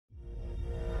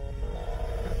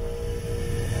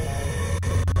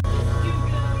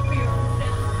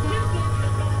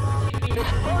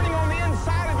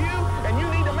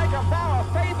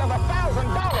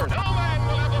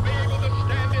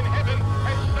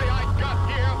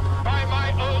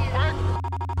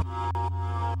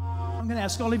to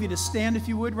ask all of you to stand, if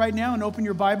you would, right now and open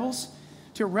your Bibles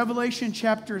to Revelation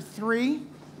chapter 3.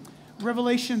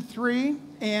 Revelation 3,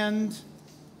 and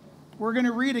we're going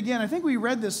to read again. I think we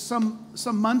read this some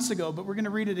months ago, but we're going to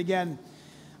read it again.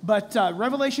 But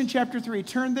Revelation chapter 3,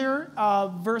 turn there,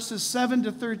 verses 7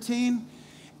 to 13.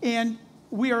 And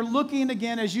we are looking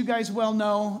again, as you guys well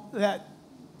know, that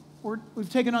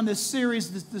we've taken on this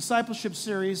series, this discipleship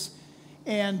series.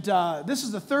 And this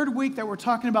is the third week that we're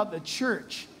talking about the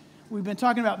church. We've been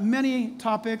talking about many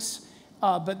topics,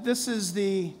 but this is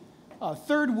the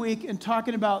third week in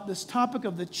talking about this topic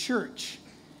of the church.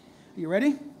 Are you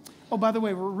ready? Oh, by the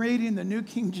way, we're reading the New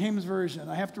King James Version.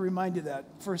 I have to remind you that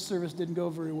first service didn't go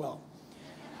very well.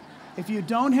 If you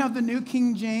don't have the New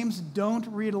King James, don't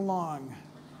read along.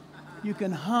 You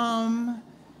can hum,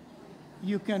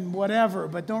 you can whatever,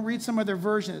 but don't read some other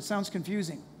version. It sounds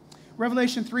confusing.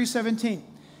 Revelation 3:17.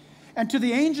 And to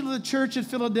the angel of the church at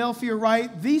Philadelphia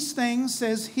write, these things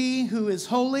says he who is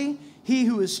holy, he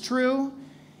who is true,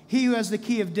 he who has the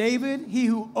key of David, he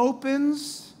who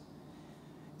opens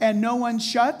and no one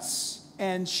shuts,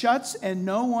 and shuts and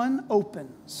no one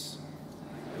opens.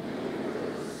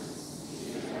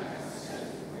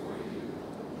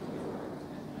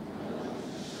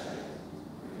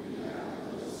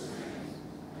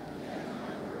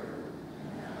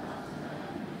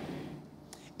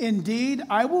 Indeed,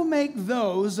 I will make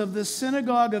those of the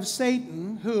synagogue of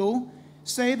Satan who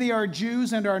say they are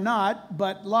Jews and are not,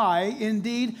 but lie.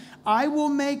 Indeed, I will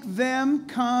make them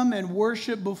come and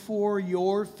worship before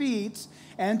your feet,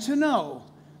 and to know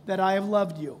that I have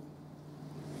loved you.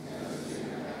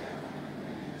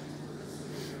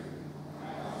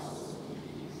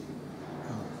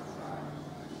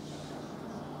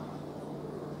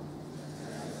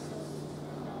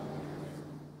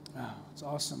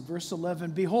 Awesome. Verse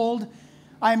 11, behold,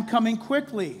 I am coming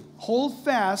quickly. Hold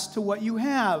fast to what you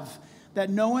have, that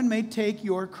no one may take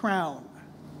your crown.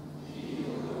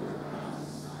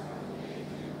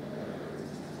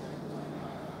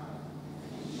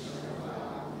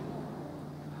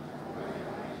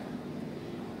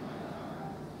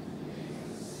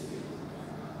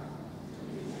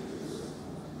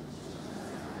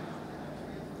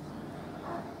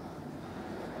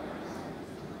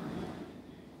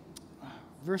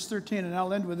 Verse 13, and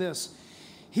I'll end with this.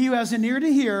 He who has an ear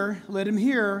to hear, let him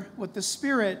hear what the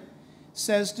Spirit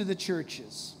says to the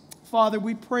churches. Father,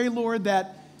 we pray, Lord,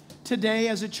 that today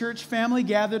as a church family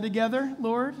gathered together,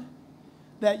 Lord,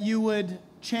 that you would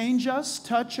change us,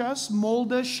 touch us,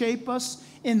 mold us, shape us,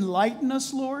 enlighten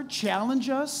us, Lord, challenge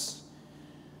us.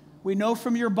 We know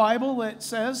from your Bible it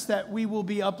says that we will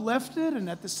be uplifted and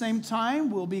at the same time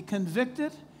we'll be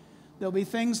convicted. There'll be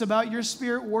things about your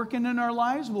Spirit working in our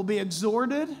lives. We'll be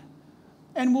exhorted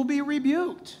and we'll be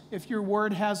rebuked if your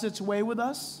word has its way with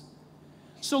us.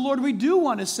 So, Lord, we do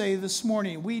want to say this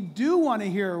morning, we do want to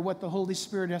hear what the Holy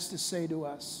Spirit has to say to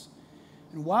us.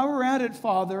 And while we're at it,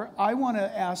 Father, I want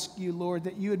to ask you, Lord,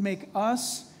 that you would make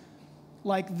us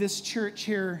like this church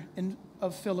here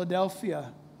of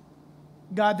Philadelphia.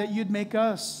 God, that you'd make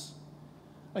us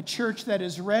a church that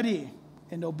is ready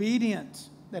and obedient,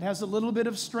 that has a little bit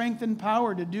of strength and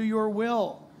power to do your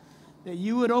will, that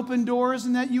you would open doors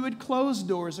and that you would close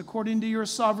doors according to your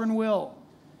sovereign will.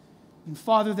 And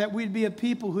Father, that we'd be a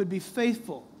people who would be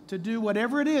faithful to do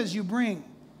whatever it is you bring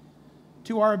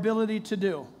to our ability to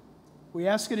do. We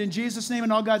ask it in Jesus' name,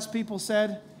 and all God's people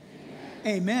said,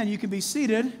 Amen. Amen. You can be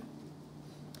seated.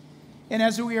 And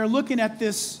as we are looking at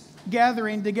this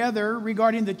gathering together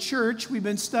regarding the church, we've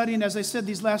been studying, as I said,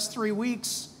 these last 3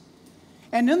 weeks.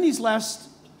 And in these last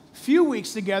few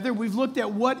weeks together, we've looked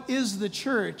at what is the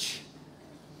church.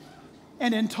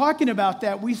 And in talking about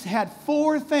that, we've had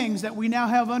 4 things that we now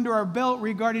have under our belt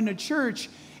regarding a church.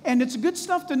 And it's good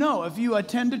stuff to know. If you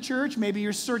attend a church, maybe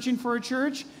you're searching for a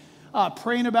church,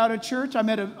 praying about a church. I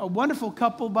met a wonderful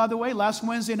couple, by the way, last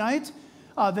Wednesday night.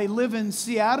 They live in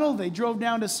Seattle. They drove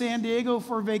down to San Diego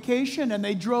for vacation, and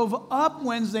they drove up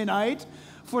Wednesday night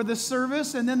for the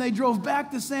service, and then they drove back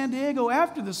to San Diego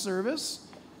after the service.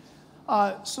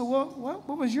 So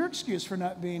what was your excuse for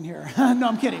not being here? No,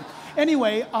 I'm kidding.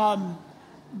 Anyway,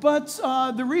 but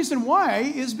the reason why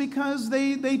is because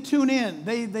they tune in.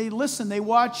 They listen. They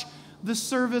watch the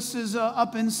services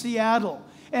up in Seattle.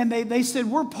 And they said,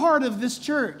 we're part of this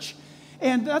church.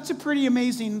 And that's a pretty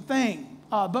amazing thing.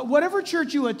 But whatever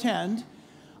church you attend,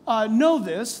 know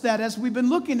this, that as we've been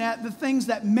looking at the things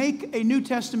that make a New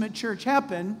Testament church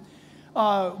happen,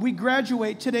 we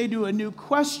graduate today to a new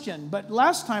question. But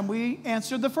last time we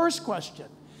answered the first question,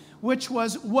 which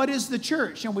was, what is the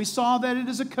church? And we saw that it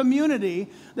is a community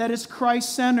that is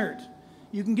Christ-centered.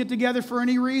 You can get together for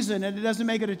any reason, and it doesn't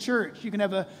make it a church. You can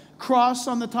have a cross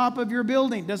on the top of your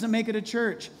building. Doesn't make it a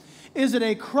church. Is it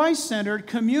a Christ-centered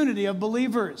community of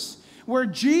believers where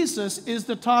Jesus is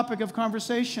the topic of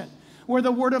conversation, where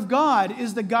the Word of God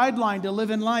is the guideline to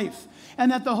live in life,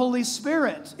 and that the Holy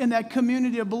Spirit in that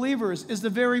community of believers is the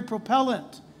very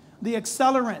propellant, the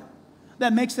accelerant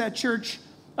that makes that church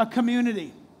a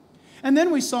community? And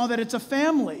then we saw that it's a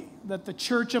family, that the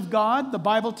church of God, the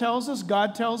Bible tells us,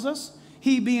 God tells us,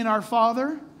 He being our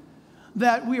Father,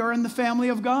 that we are in the family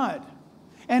of God.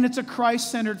 And it's a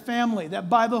Christ-centered family, that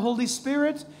by the Holy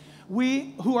Spirit,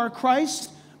 we who are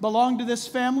Christ belong to this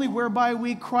family whereby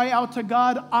we cry out to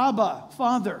God, Abba,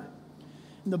 Father.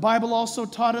 And the Bible also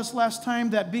taught us last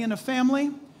time that being a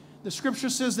family, the Scripture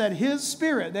says that His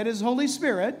Spirit, that His Holy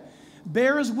Spirit,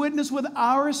 bears witness with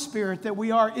our spirit that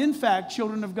we are, in fact,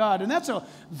 children of God. And that's a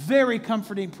very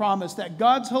comforting promise, that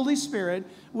God's Holy Spirit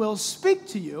will speak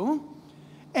to you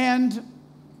and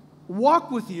walk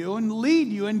with you and lead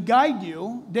you and guide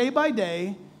you day by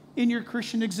day in your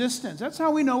Christian existence. That's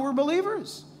how we know we're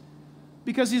believers,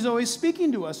 because He's always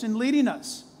speaking to us and leading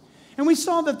us. And we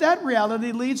saw that that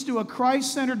reality leads to a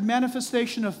Christ-centered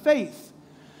manifestation of faith,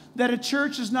 that a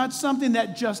church is not something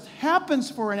that just happens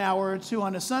for an hour or two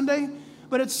on a Sunday,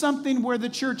 but it's something where the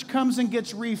church comes and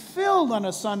gets refilled on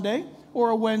a Sunday or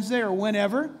a Wednesday or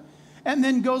whenever, and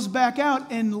then goes back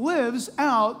out and lives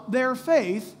out their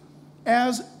faith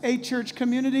as a church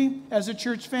community, as a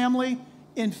church family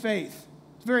in faith.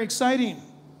 It's very exciting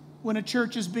when a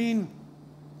church is being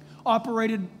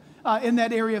operated in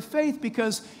that area of faith,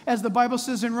 because as the Bible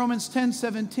says in Romans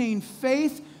 10:17,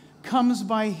 faith comes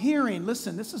by hearing.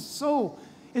 Listen, it's so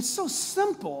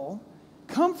simple,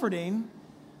 comforting,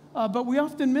 but we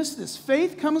often miss this.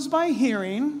 Faith comes by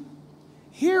hearing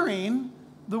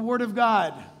the Word of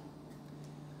God.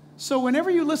 So whenever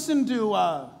you listen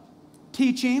to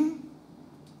teaching,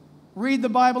 read the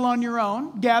Bible on your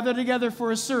own, gather together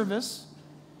for a service,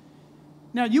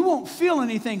 now you won't feel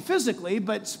anything physically,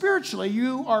 but spiritually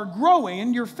you are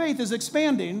growing, your faith is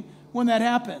expanding when that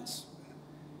happens.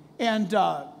 And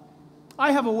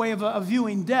I have a way of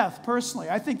viewing death personally.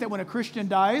 I think that when a Christian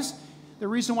dies, the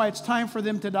reason why it's time for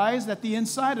them to die is that the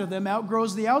inside of them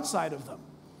outgrows the outside of them.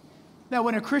 That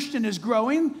when a Christian is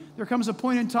growing, there comes a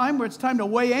point in time where it's time to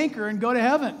weigh anchor and go to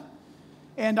heaven.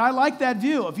 And I like that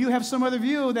view. If you have some other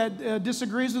view that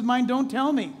disagrees with mine, don't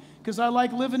tell me, because I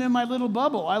like living in my little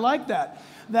bubble. I like that.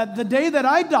 That the day that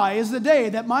I die is the day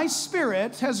that my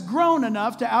spirit has grown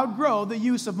enough to outgrow the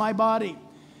use of my body.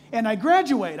 And I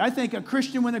graduate. I think a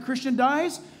Christian, when a Christian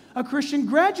dies, a Christian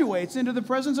graduates into the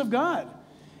presence of God.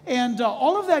 And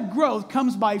all of that growth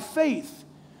comes by faith.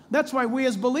 That's why we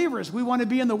as believers, we want to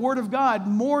be in the Word of God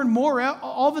more and more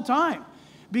all the time,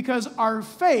 because our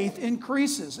faith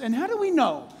increases. And how do we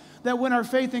know that when our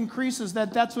faith increases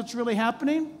that that's what's really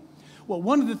happening? Well,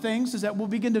 one of the things is that we'll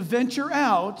begin to venture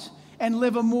out and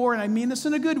live a more, and I mean this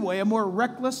in a good way, a more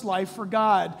reckless life for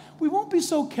God. We won't be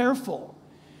so careful.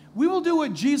 We will do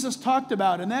what Jesus talked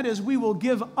about, and that is we will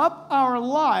give up our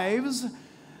lives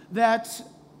that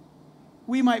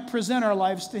we might present our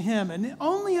lives to Him. And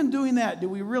only in doing that do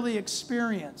we really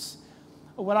experience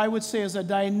what I would say is a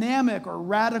dynamic or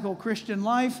radical Christian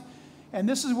life. And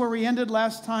this is where we ended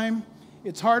last time.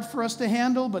 It's hard for us to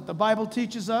handle, but the Bible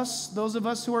teaches us, those of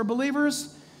us who are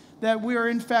believers, that we are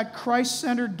in fact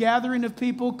Christ-centered gathering of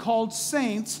people called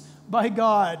saints by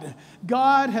God.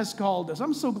 God has called us.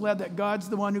 I'm so glad that God's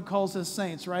the one who calls us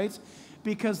saints, right?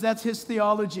 Because that's His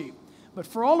theology. But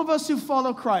for all of us who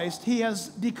follow Christ, He has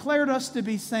declared us to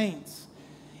be saints.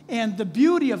 And the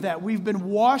beauty of that, we've been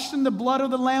washed in the blood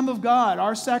of the Lamb of God,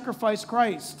 our sacrifice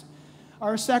Christ,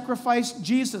 our sacrifice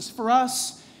Jesus. For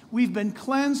us, we've been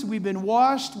cleansed, we've been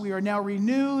washed, we are now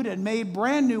renewed and made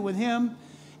brand new with Him,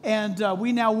 and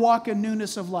we now walk in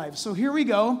newness of life. So here we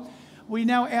go. We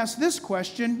now ask this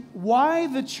question: why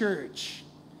the church?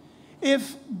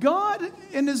 If God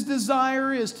in His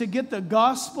desire is to get the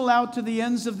gospel out to the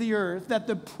ends of the earth, that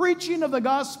the preaching of the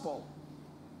gospel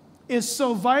is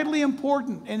so vitally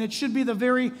important, and it should be the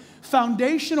very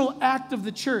foundational act of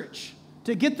the church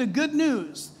to get the good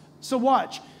news. So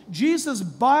watch. Jesus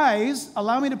buys,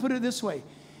 allow me to put it this way,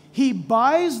 He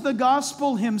buys the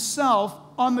gospel Himself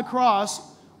on the cross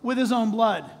with His own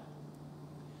blood.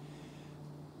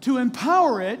 To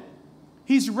empower it,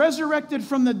 He's resurrected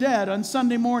from the dead on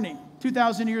Sunday morning,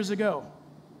 2,000 years ago.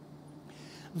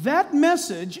 That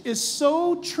message is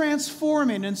so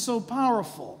transforming and so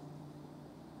powerful.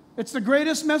 It's the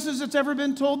greatest message that's ever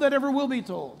been told, that ever will be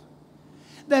told.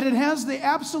 That it has the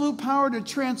absolute power to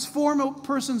transform a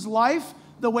person's life,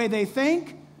 the way they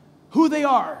think, who they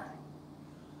are.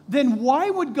 then why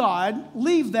would God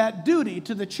leave that duty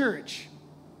to the church?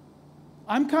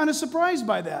 I'm kind of surprised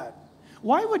by that.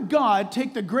 Why would God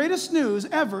take the greatest news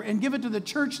ever and give it to the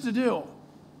church to do?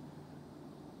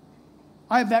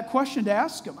 I have that question to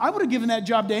ask him. I would have given that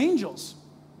job to angels.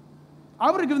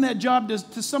 I would have given that job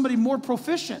to somebody more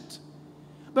proficient.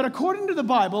 But according to the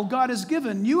Bible, God has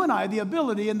given you and I the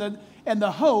ability and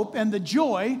the hope and the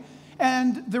joy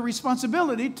and the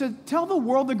responsibility to tell the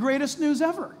world the greatest news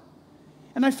ever.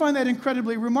 And I find that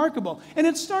incredibly remarkable. And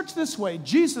it starts this way.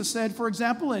 Jesus said, for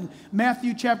example, in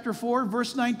Matthew chapter 4,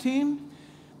 verse 19,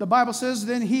 the Bible says,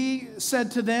 then he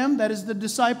said to them, that is the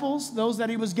disciples, those that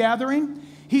he was gathering,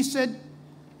 he said,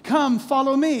 come,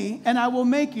 follow me, and I will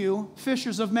make you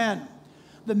fishers of men.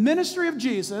 The ministry of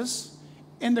Jesus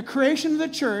and the creation of the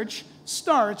church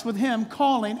starts with him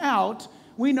calling out,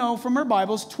 we know from our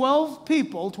Bibles, 12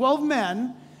 people, 12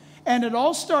 men, and it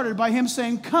all started by him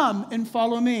saying, come and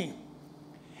follow me.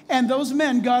 And those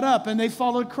men got up and they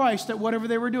followed Christ at whatever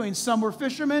they were doing. Some were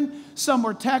fishermen, some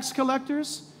were tax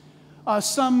collectors,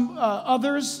 some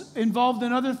others involved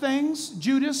in other things,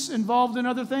 Judas involved in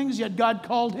other things, yet God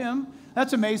called him.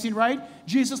 That's amazing, right?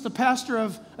 Jesus, the pastor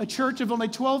of a church of only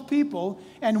 12 people,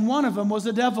 and one of them was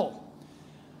a devil.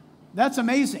 That's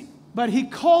amazing. But he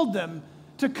called them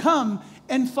to come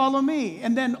and follow me.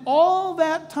 And then all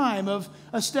that time of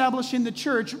establishing the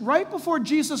church, right before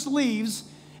Jesus leaves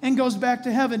and goes back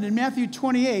to heaven, in Matthew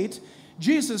 28,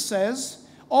 Jesus says,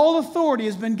 all authority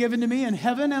has been given to me in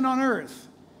heaven and on earth.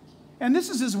 And this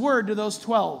is his word to those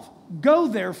 12. Go,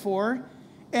 therefore,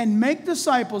 and make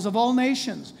disciples of all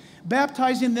nations,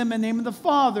 baptizing them in the name of the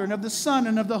Father and of the Son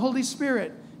and of the Holy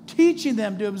Spirit, teaching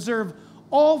them to observe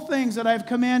all things that I have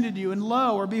commanded you. And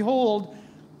lo, or behold,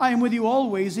 I am with you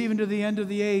always, even to the end of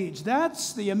the age.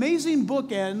 That's the amazing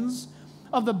bookends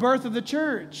of the birth of the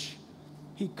church.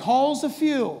 He calls a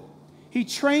few. He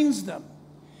trains them.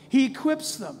 He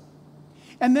equips them.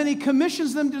 And then he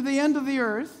commissions them to the end of the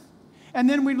earth. And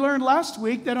then we learned last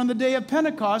week that on the day of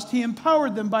Pentecost, he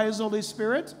empowered them by his Holy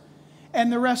Spirit.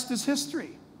 And the rest is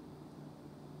history.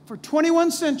 For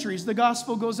 21 centuries, the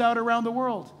gospel goes out around the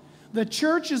world. The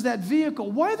church is that vehicle.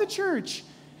 Why the church?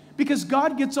 Because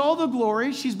God gets all the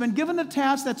glory. She's been given a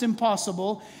task that's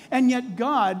impossible. And yet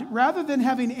God, rather than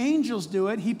having angels do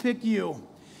it, he picked you.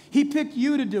 He picked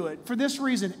you to do it. For this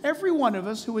reason, every one of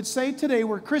us who would say today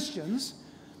we're Christians,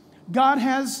 God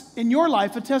has in your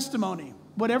life a testimony.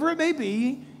 Whatever it may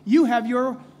be, you have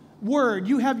your word.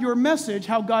 You have your message,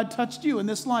 how God touched you in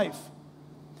this life.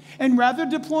 And rather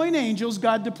deploying angels,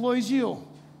 God deploys you.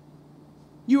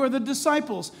 You are the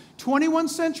disciples. 21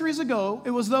 centuries ago,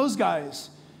 it was those guys.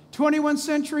 21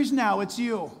 centuries now, it's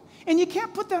you. And you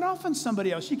can't put that off on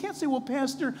somebody else. You can't say, well,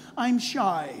 Pastor, I'm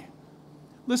shy.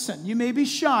 Listen, you may be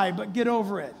shy, but get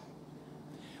over it.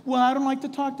 Well, I don't like to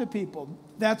talk to people.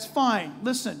 That's fine.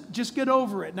 Listen, just get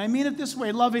over it. And I mean it this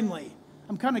way, lovingly.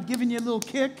 I'm kind of giving you a little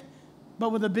kick,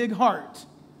 but with a big heart.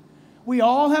 We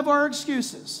all have our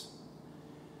excuses.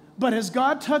 But has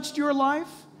God touched your life?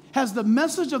 Has the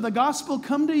message of the gospel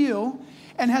come to you?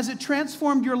 And has it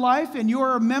transformed your life and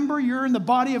you're a member, you're in the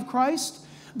body of Christ?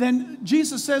 Then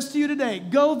Jesus says to you today,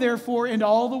 go therefore into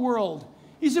all the world.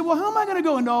 You say, well, how am I going to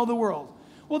go into all the world?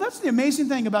 Well, that's the amazing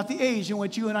thing about the age in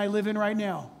which you and I live in right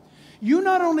now. You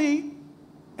not only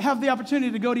have the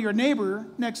opportunity to go to your neighbor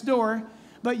next door,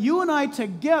 but you and I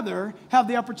together have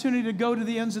the opportunity to go to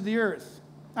the ends of the earth.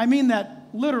 I mean that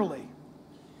literally.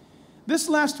 This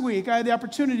last week, I had the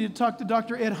opportunity to talk to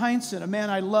Dr. Ed Heinzen, a man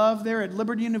I love there at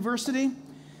Liberty University.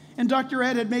 And Dr.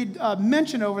 Ed had made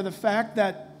mention over the fact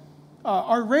that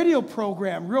our radio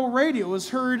program, Real Radio, is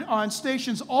heard on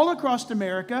stations all across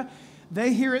America.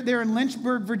 They hear it there in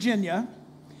Lynchburg, Virginia.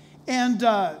 And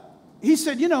he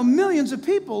said, you know, millions of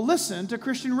people listen to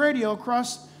Christian radio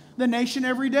across the nation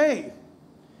every day.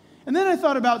 And then I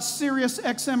thought about Sirius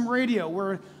XM Radio,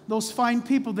 where those fine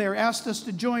people there asked us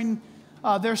to join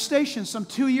their station some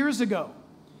 2 years ago.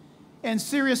 And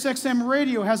Sirius XM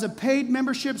Radio has a paid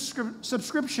membership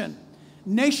subscription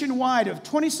nationwide of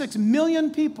 26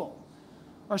 million people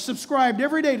are subscribed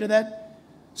every day to that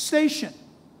station.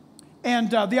 And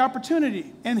the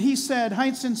opportunity. And he said,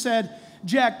 Heinzen said,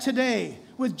 Jack, today,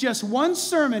 with just one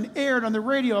sermon aired on the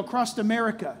radio across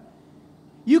America,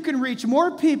 you can reach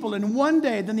more people in one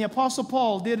day than the Apostle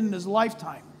Paul did in his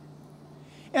lifetime.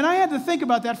 And I had to think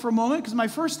about that for a moment because my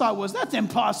first thought was, that's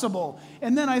impossible.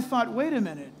 And then I thought, wait a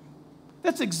minute.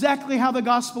 That's exactly how the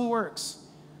gospel works.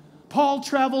 Paul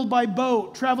traveled by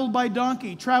boat, traveled by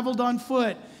donkey, traveled on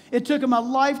foot. It took him a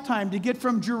lifetime to get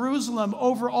from Jerusalem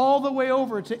all the way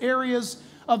over to areas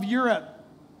of Europe.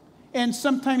 And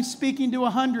sometimes speaking to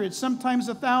 100, sometimes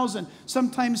 1,000,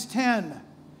 sometimes 10.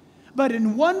 But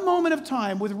in one moment of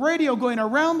time, with radio going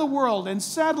around the world and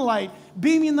satellite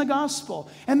beaming the gospel,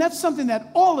 and that's something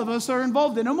that all of us are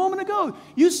involved in. A moment ago,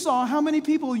 you saw how many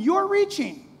people you're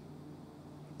reaching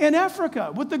in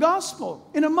Africa with the gospel,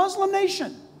 in a Muslim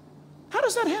nation. How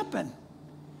does that happen?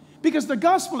 Because the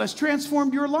gospel has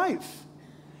transformed your life.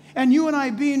 And you and I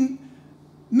being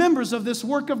members of this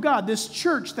work of God, this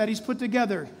church that He's put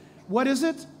together, what is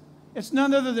it? It's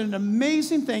none other than an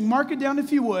amazing thing. Mark it down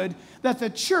if you would, that the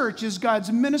church is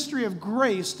God's ministry of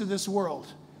grace to this world.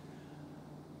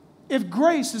 If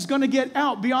grace is going to get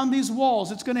out beyond these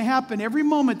walls, it's going to happen every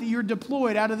moment that you're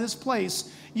deployed out of this place.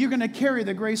 You're going to carry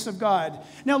the grace of God.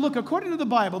 Now look, according to the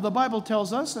Bible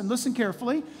tells us, and listen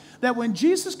carefully, that when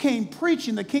Jesus came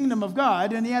preaching the kingdom of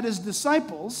God, and He had His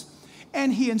disciples,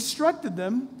 and He instructed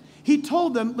them, He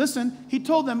told them, listen, He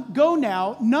told them, go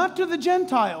now, not to the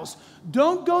Gentiles.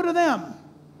 Don't go to them.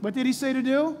 What did He say to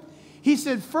do? He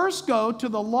said, first go to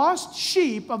the lost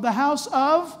sheep of the house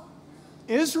of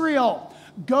Israel.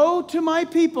 Go to my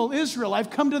people, Israel. I've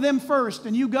come to them first,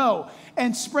 and you go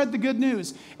and spread the good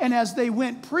news. And as they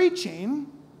went preaching,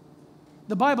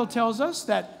 the Bible tells us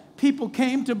that people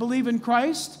came to believe in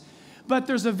Christ. But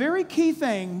there's a very key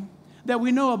thing that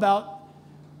we know about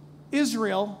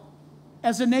Israel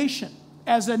as a nation.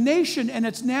 As a nation and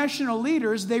its national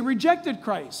leaders, they rejected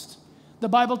Christ. The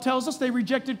Bible tells us they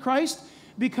rejected Christ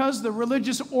because the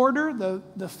religious order,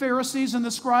 the Pharisees and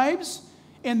the scribes,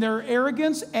 in their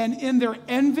arrogance and in their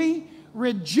envy,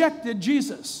 rejected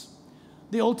Jesus.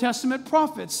 The Old Testament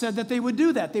prophets said that they would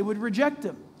do that. They would reject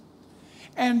Him.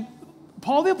 And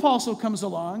Paul the Apostle comes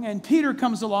along, and Peter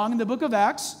comes along in the book of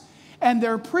Acts, and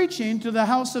they're preaching to the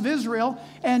house of Israel,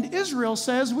 and Israel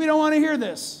says, we don't want to hear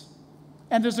this.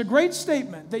 And there's a great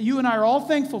statement that you and I are all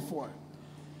thankful for.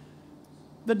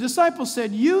 The disciples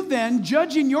said, you then,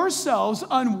 judging yourselves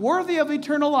unworthy of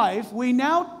eternal life, we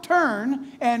now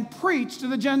turn and preach to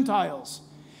the Gentiles.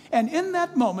 And in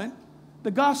that moment,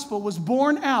 the gospel was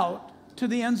borne out to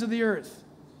the ends of the earth.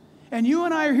 And you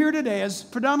and I are here today as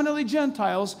predominantly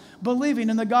Gentiles believing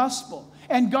in the gospel.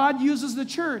 And God uses the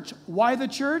church. Why the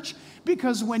church?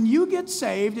 Because when you get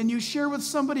saved and you share with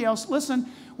somebody else, listen,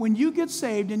 when you get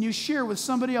saved and you share with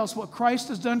somebody else what Christ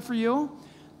has done for you,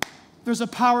 there's a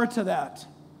power to that.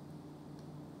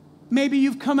 Maybe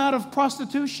you've come out of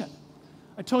prostitution.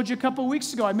 I told you a couple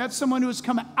weeks ago, I met someone who has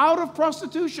come out of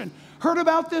prostitution, heard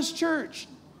about this church,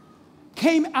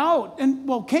 came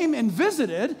and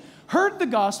visited, heard the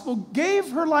gospel, gave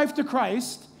her life to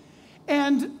Christ,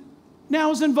 and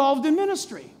now is involved in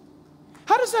ministry.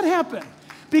 How does that happen?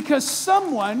 Because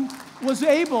someone was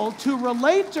able to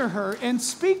relate to her and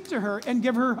speak to her and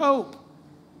give her hope.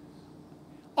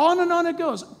 On and on it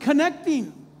goes,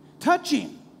 connecting,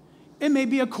 touching. It may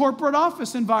be a corporate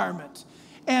office environment,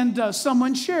 and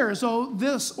someone shares,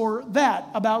 this or that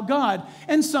about God,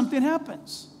 and something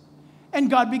happens. And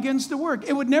God begins to work.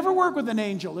 It would never work with an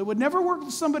angel. It would never work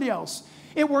with somebody else.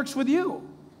 It works with you.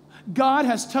 God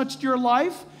has touched your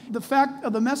life. The fact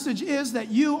of the message is that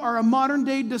you are a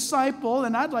modern-day disciple,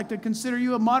 and I'd like to consider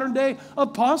you a modern-day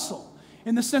apostle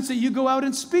in the sense that you go out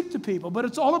and speak to people, but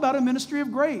it's all about a ministry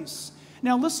of grace.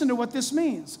 Now listen to what this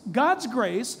means. God's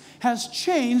grace has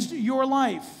changed your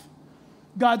life.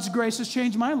 God's grace has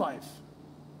changed my life.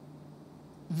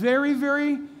 Very,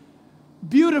 very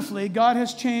beautifully, God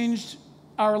has changed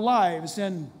our lives.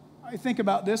 And I think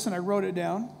about this, and I wrote it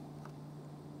down,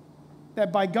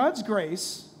 that by God's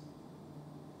grace,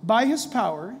 by His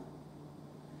power,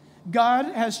 God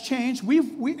has changed.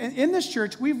 In this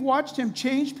church, we've watched Him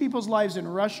change people's lives in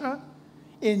Russia,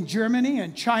 in Germany,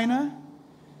 in China,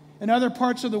 in other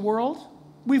parts of the world.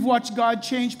 We've watched God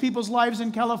change people's lives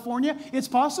in California. It's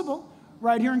possible,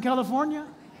 right here in California,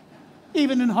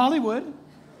 even in Hollywood.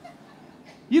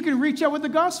 You can reach out with the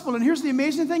gospel. And here's the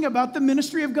amazing thing about the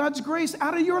ministry of God's grace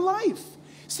out of your life.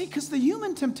 See, because the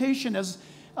human temptation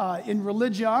in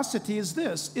religiosity is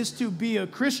to be a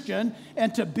Christian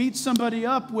and to beat somebody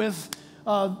up with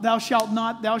thou shalt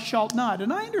not, thou shalt not.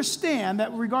 And I understand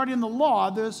that regarding the law,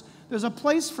 there's a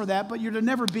place for that, but you're to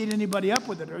never beat anybody up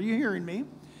with it. Are you hearing me?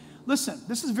 Listen,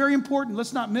 this is very important.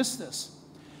 Let's not miss this.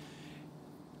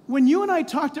 When you and I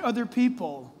talk to other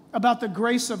people about the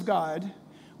grace of God,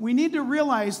 we need to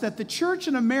realize that the church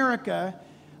in America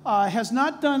has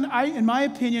not done, in my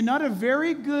opinion, not a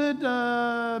very good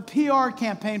PR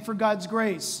campaign for God's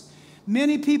grace.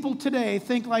 Many people today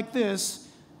think like this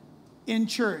in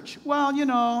church. Well, you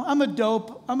know, I'm a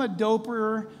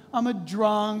doper, I'm a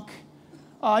drunk,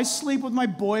 I sleep with my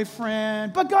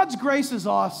boyfriend, but God's grace is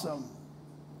awesome.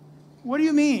 What do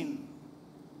you mean?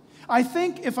 I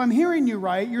think if I'm hearing you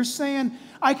right, you're saying,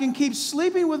 I can keep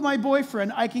sleeping with my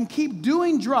boyfriend, I can keep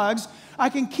doing drugs, I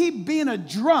can keep being a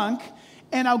drunk,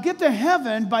 and I'll get to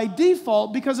heaven by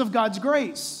default because of God's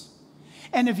grace.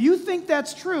 And if you think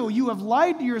that's true, you have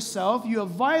lied to yourself, you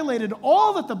have violated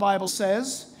all that the Bible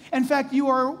says. In fact, you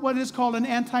are what is called an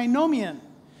antinomian.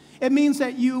 It means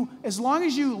that you, as long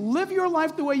as you live your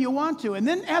life the way you want to, and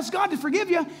then ask God to forgive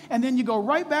you, and then you go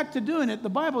right back to doing it, the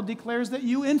Bible declares that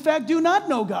you, in fact, do not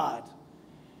know God.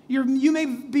 You may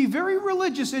be very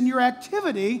religious in your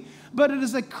activity, but it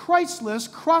is a Christless,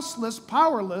 crossless,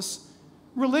 powerless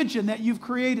religion that you've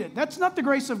created. That's not the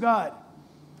grace of God.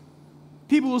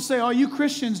 People will say, oh, you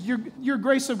Christians, your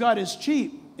grace of God is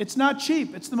cheap. It's not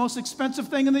cheap. It's the most expensive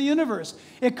thing in the universe.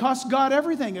 It costs God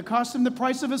everything. It cost him the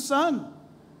price of his son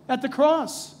at the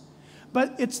cross.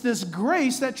 But it's this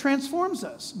grace that transforms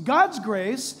us. God's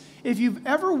grace, if you've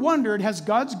ever wondered, has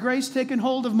God's grace taken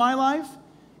hold of my life?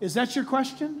 Is that your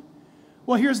question?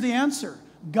 Well, here's the answer.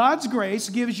 God's grace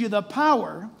gives you the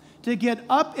power to get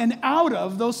up and out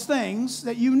of those things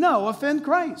that you know offend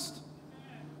Christ.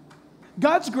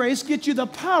 God's grace gets you the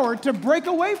power to break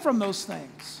away from those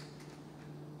things.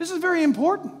 This is very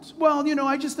important. Well,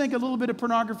 I just think a little bit of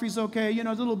pornography is okay. A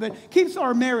little bit keeps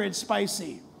our marriage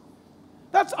spicy.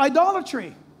 That's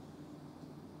idolatry.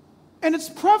 And it's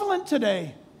prevalent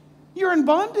today. You're in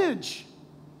bondage.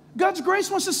 God's grace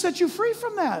wants to set you free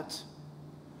from that.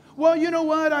 Well, you know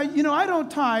what? I don't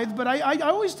tithe, but I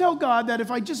always tell God that if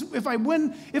I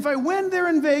win there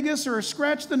in Vegas or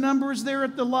scratch the numbers there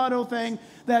at the lotto thing,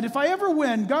 that if I ever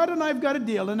win, God and I've got a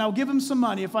deal, and I'll give him some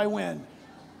money if I win.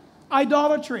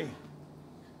 Idolatry.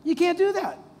 You can't do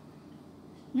that.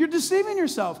 You're deceiving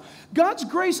yourself. God's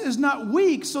grace is not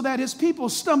weak so that his people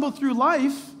stumble through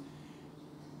life.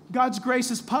 God's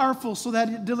grace is powerful so that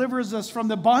it delivers us from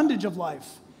the bondage of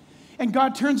life. And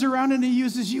God turns around and he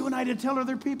uses you and I to tell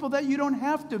other people that you don't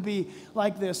have to be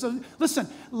like this. So listen,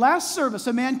 last service,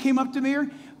 a man came up to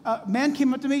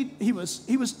me. He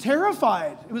was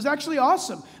terrified. It was actually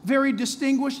awesome. Very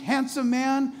distinguished, handsome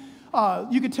man.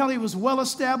 You could tell he was well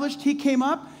established. He came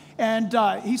up and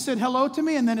he said hello to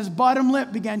me, and then his bottom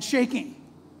lip began shaking.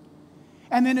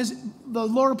 And then the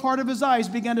lower part of his eyes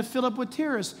began to fill up with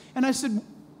tears. And I said,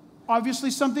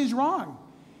 obviously something's wrong.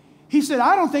 He said,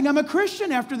 I don't think I'm a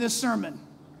Christian after this sermon.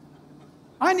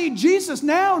 I need Jesus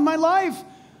now in my life.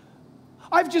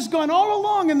 I've just gone all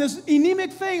along in this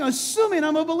anemic thing, assuming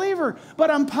I'm a believer,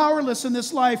 but I'm powerless in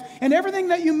this life. And everything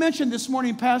that you mentioned this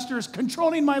morning, Pastor, is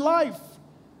controlling my life.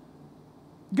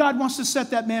 God wants to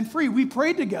set that man free. We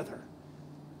prayed together.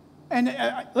 And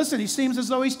listen, he seems as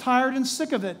though he's tired and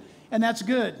sick of it, and that's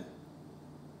good.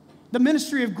 The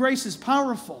ministry of grace is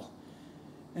powerful.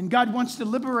 And God wants to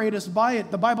liberate us by it.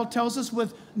 The Bible tells us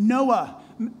with Noah.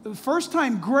 The first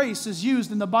time grace is used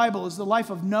in the Bible is the life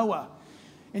of Noah.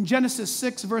 In Genesis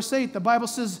 6, verse 8, the Bible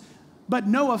says, but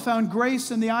Noah found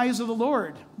grace in the eyes of the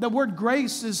Lord. The word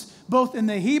grace is both in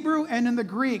the Hebrew and in the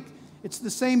Greek. It's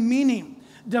the same meaning.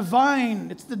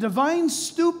 Divine. It's the divine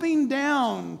stooping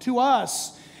down to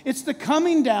us. It's the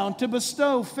coming down to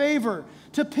bestow favor,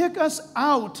 to pick us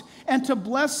out and to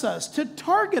bless us, to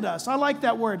target us. I like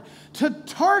that word. To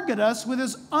target us with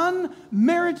his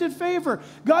unmerited favor.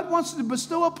 God wants to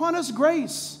bestow upon us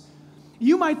grace.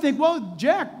 You might think, well,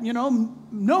 Jack,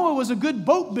 Noah was a good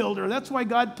boat builder. That's why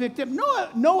God picked him.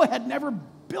 Noah had never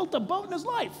built a boat in his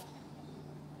life.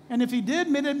 And if he did,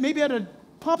 maybe had a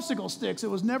popsicle sticks. It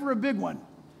was never a big one.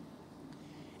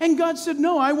 And God said,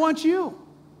 no, I want you.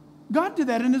 God did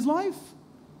that in his life.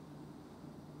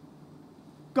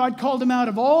 God called him out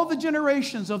of all the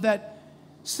generations of that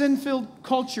sin-filled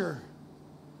culture.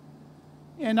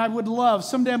 And I would love,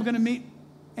 someday I'm going to meet,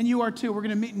 and you are too, we're going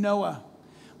to meet Noah.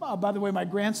 Oh, by the way, my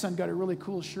grandson got a really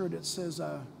cool shirt. It says,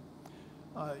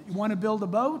 you want to build a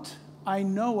boat? I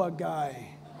know a guy.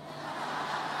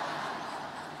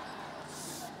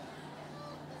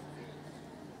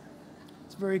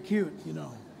 It's very cute,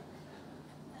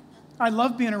 I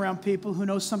love being around people who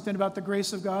know something about the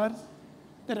grace of God,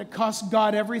 that it costs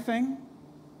God everything,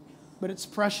 but it's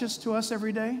precious to us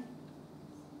every day.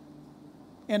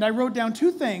 And I wrote down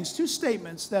two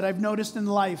statements that I've noticed in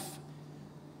life.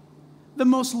 The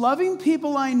most loving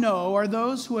people I know are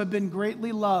those who have been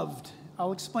greatly loved.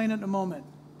 I'll explain it in a moment.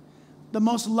 The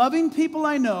most loving people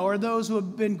I know are those who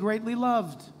have been greatly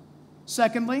loved.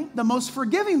 Secondly, the most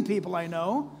forgiving people I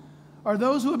know are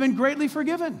those who have been greatly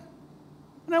forgiven.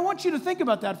 And I want you to think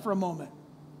about that for a moment.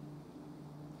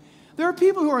 There are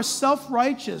people who are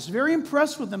self-righteous, very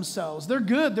impressed with themselves. They're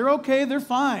good, they're okay, they're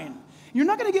fine. You're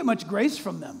not going to get much grace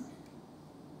from them.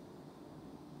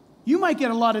 You might get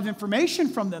a lot of information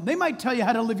from them. They might tell you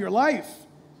how to live your life.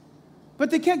 But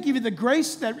they can't give you the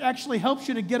grace that actually helps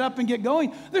you to get up and get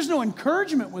going. There's no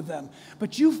encouragement with them.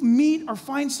 But you meet or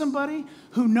find somebody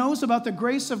who knows about the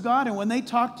grace of God, and when they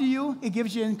talk to you, it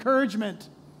gives you encouragement.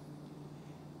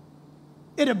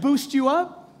 It'll boost you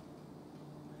up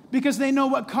because they know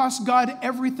what cost God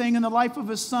everything in the life of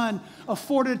His Son,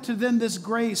 afforded to them this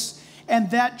grace.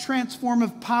 And that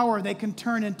transformative power they can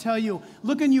turn and tell you,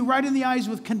 looking you right in the eyes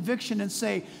with conviction and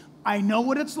say, I know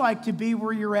what it's like to be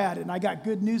where you're at, and I got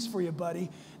good news for you,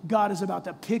 buddy. God is about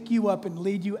to pick you up and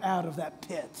lead you out of that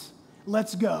pit.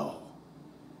 Let's go.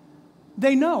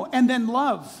 They know. And then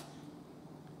love.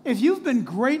 If you've been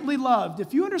greatly loved,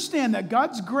 if you understand that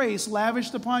God's grace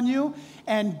lavished upon you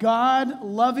and God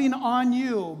loving on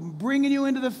you, bringing you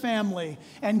into the family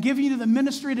and giving you the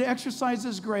ministry to exercise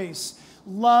His grace,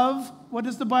 love, what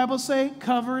does the Bible say?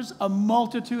 Covers a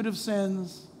multitude of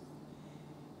sins.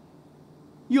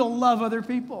 You'll love other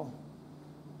people.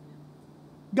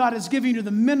 God is giving you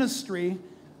the ministry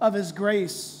of His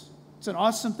grace. It's an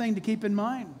awesome thing to keep in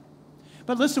mind.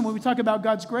 But listen, when we talk about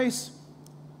God's grace,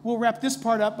 we'll wrap this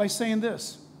part up by saying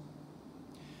this.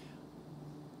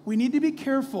 We need to be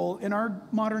careful in our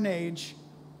modern age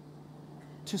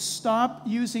to stop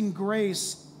using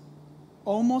grace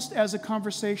almost as a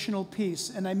conversational piece.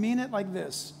 And I mean it like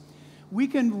this. We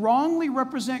can wrongly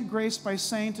represent grace by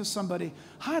saying to somebody,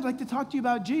 hi, I'd like to talk to you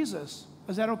about Jesus.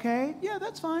 Is that okay? Yeah,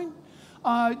 that's fine.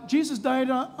 Jesus died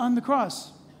on the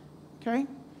cross. Okay?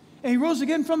 And He rose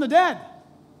again from the dead.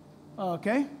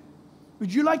 Okay.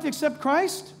 Would you like to accept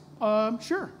Christ?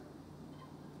 Sure.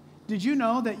 Did you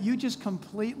know that you just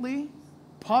completely,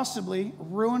 possibly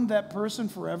ruined that person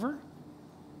forever?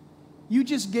 You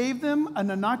just gave them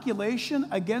an inoculation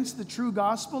against the true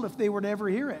gospel if they were to ever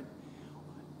hear it.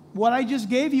 What I just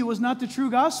gave you was not the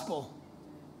true gospel.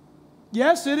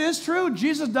 Yes, it is true.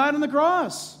 Jesus died on the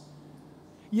cross.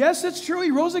 Yes, it's true.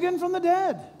 He rose again from the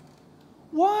dead.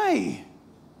 Why?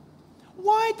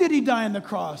 Why did He die on the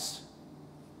cross?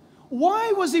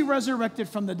 Why was He resurrected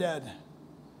from the dead?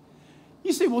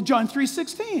 You say, well, John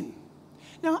 3:16.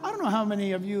 Now, I don't know how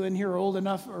many of you in here are old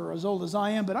enough or as old as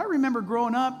I am, but I remember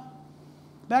growing up,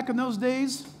 back in those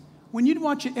days, when you'd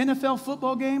watch an NFL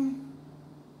football game,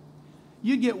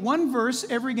 you'd get one verse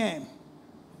every game.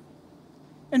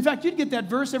 In fact, you'd get that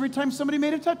verse every time somebody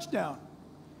made a touchdown.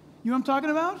 You know what I'm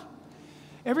talking about?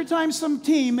 Every time some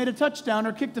team made a touchdown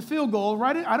or kicked a field goal,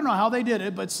 right? I don't know how they did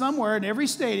it, but somewhere in every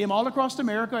stadium all across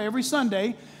America, every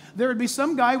Sunday, there would be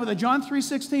some guy with a John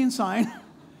 3:16 sign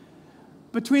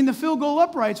between the field goal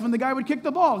uprights when the guy would kick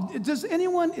the ball. Is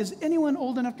anyone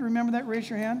old enough to remember that? Raise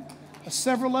your hand.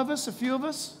 Several of us, a few of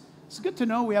us. It's good to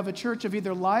know we have a church of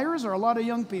either liars or a lot of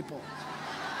young people.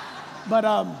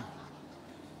 But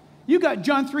you got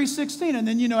John 3:16, and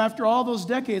then, after all those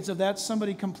decades of that,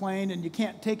 somebody complained, and you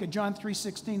can't take a John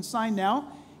 3:16 sign now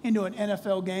into an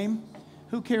NFL game.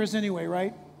 Who cares anyway,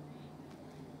 right?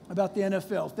 About the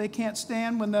NFL. If they can't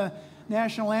stand when the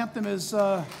national anthem is,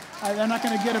 they're not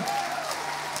going to get it.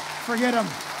 Forget them.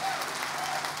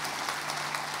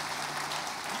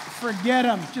 Forget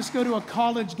them. Just go to a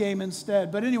college game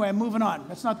instead. But anyway, I'm moving on.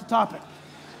 That's not the topic.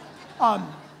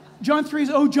 John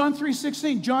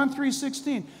 3:16. John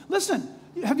 3:16. Listen,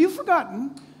 have you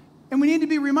forgotten? And we need to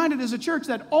be reminded as a church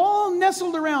that all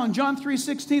nestled around John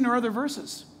 3:16 are other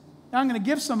verses. Now I'm going to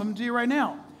give some of them to you right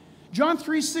now. John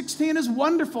 3:16 is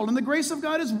wonderful, and the grace of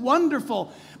God is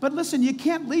wonderful. But listen, you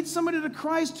can't lead somebody to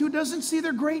Christ who doesn't see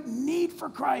their great need for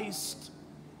Christ.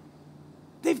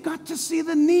 They've got to see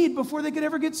the need before they could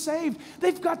ever get saved.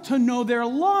 They've got to know they're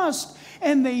lost,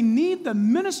 and they need the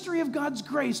ministry of God's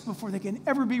grace before they can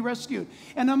ever be rescued.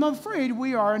 And I'm afraid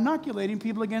we are inoculating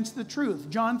people against the truth.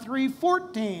 John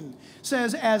 3:14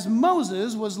 says, as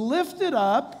Moses was lifted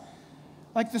up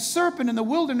like the serpent in the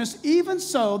wilderness, even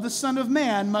so the Son of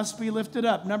Man must be lifted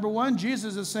up. Number one,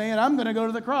 Jesus is saying, I'm going to go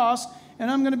to the cross,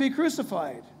 and I'm going to be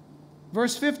crucified.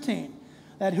 Verse 15.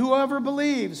 That whosoever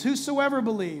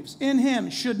believes in Him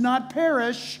should not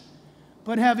perish,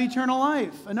 but have eternal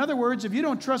life. In other words, if you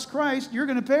don't trust Christ, you're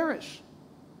going to perish.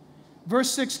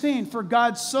 Verse 16, for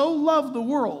God so loved the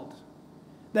world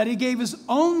that He gave His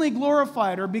only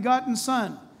glorified or begotten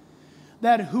Son,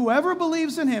 that whoever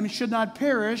believes in Him should not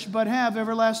perish, but have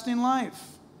everlasting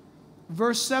life.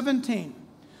 Verse 17,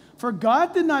 for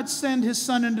God did not send His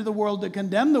Son into the world to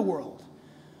condemn the world,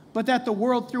 but that the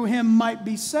world through Him might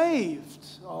be saved.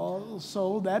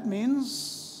 So that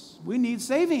means we need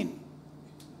saving.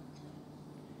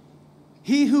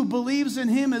 He who believes in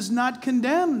Him is not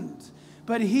condemned,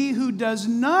 but he who does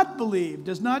not believe,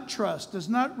 does not trust, does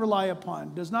not rely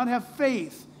upon, does not have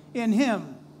faith in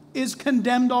Him is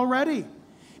condemned already,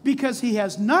 because he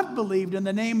has not believed in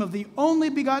the name of the only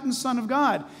begotten Son of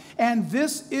God. And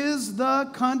this is the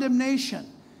condemnation,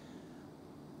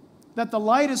 that the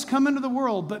light has come into the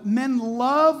world, but men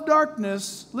love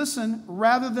darkness, listen,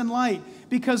 rather than light,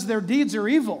 because their deeds are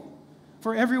evil.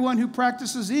 For everyone who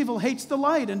practices evil hates the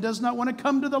light and does not want to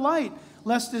come to the light,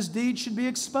 lest his deeds should be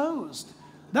exposed.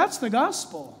 That's the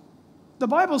gospel. The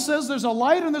Bible says there's a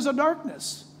light and there's a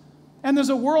darkness. And there's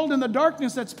a world in the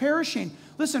darkness that's perishing.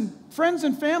 Listen, friends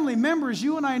and family members,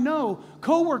 you and I know,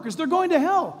 co-workers, they're going to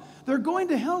hell. They're going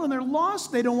to hell and they're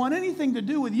lost. They don't want anything to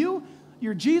do with you.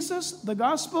 You're Jesus, the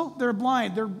gospel, they're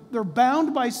blind. They're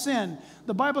bound by sin.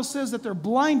 The Bible says that they're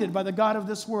blinded by the god of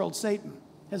this world. Satan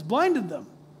has blinded them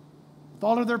with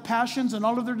all of their passions and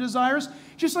all of their desires,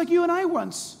 just like you and I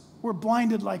once were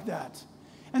blinded like that.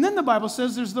 And then the Bible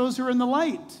says there's those who are in the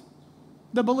light,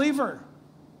 the believer.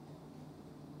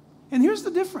 And here's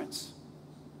the difference.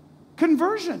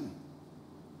 Conversion,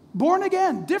 born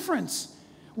again, difference.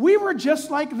 We were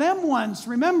just like them once,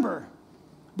 remember.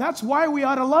 That's why we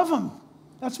ought to love them.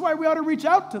 That's why we ought to reach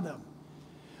out to them.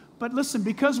 But listen,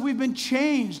 because we've been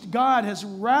changed, God has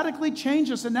radically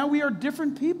changed us, and now we are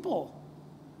different people.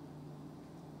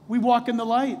 We walk in the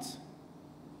light.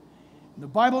 The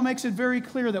Bible makes it very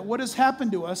clear that what has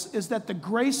happened to us is that the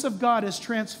grace of God has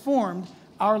transformed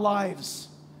our lives.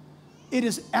 It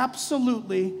is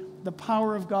absolutely the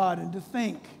power of God. And to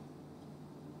think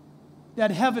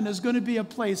that heaven is going to be a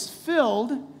place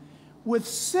filled with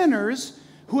sinners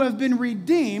who have been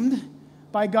redeemed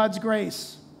by God's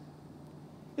grace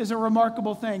is a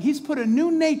remarkable thing. He's put a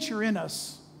new nature in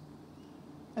us.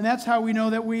 And that's how we know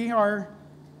that we are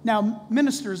now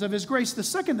ministers of His grace. The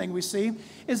second thing we see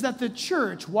is that the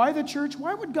church, why the church?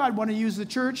 Why would God want to use the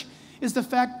church? Is the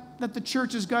fact that the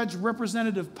church is God's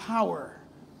representative power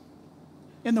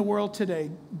in the world today.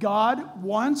 God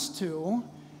wants to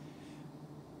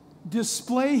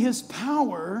display His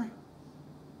power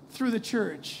through the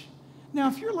church. Now,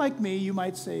 if you're like me, you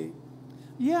might say,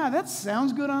 yeah, that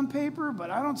sounds good on paper, but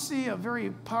I don't see a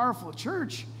very powerful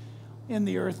church in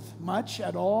the earth much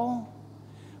at all.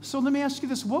 So let me ask you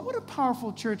this. What would a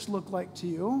powerful church look like to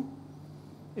you?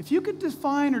 If you could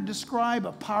define or describe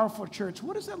a powerful church,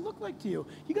 what does that look like to you?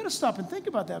 You got to stop and think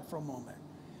about that for a moment.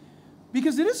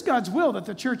 Because it is God's will that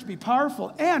the church be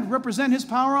powerful and represent His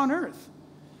power on earth.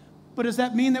 But does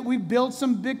that mean that we build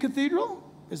some big cathedral?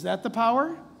 Is that the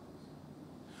power?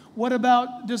 What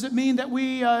about, does it mean that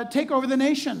we take over the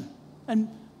nation and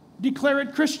declare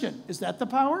it Christian? Is that the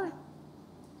power?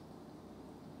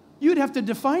 You'd have to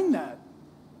define that.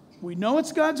 We know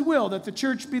it's God's will that the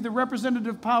church be the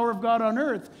representative power of God on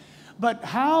earth. But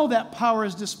how that power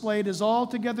is displayed is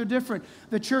altogether different.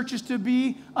 The church is to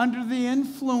be under the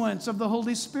influence of the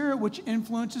Holy Spirit, which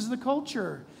influences the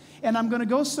culture. And I'm going to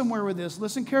go somewhere with this.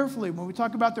 Listen carefully. When we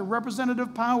talk about the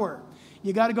representative power,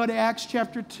 you got to go to Acts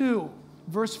chapter 2,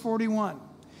 verse 41.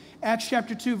 Acts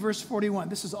chapter 2, verse 41.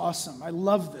 This is awesome. I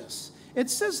love this. It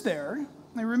says there,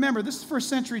 and remember, this is first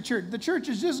century church. The church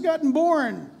has just gotten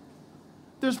born.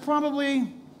 There's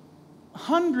probably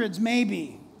hundreds,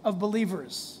 maybe, of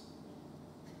believers.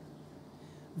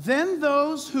 Then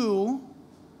those who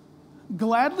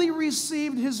gladly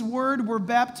received His word were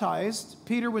baptized.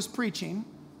 Peter was preaching.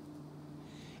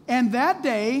 And that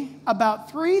day,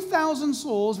 about 3,000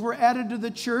 souls were added to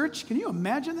the church. Can you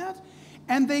imagine that?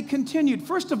 And they continued.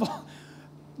 First of all,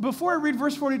 before I read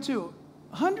verse 42,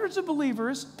 hundreds of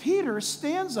believers, Peter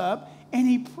stands up and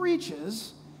he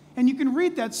preaches. And you can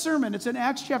read that sermon. It's in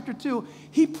Acts chapter 2.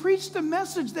 He preached a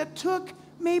message that took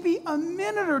maybe a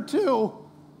minute or two.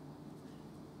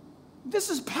 This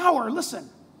is power. Listen,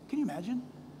 can you imagine?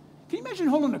 Can you imagine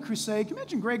holding a crusade? Can you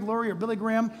imagine Greg Laurie or Billy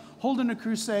Graham holding a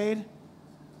crusade?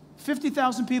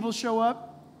 50,000 people show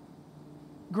up.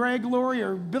 Greg Laurie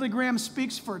or Billy Graham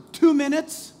speaks for 2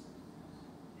 minutes,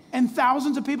 and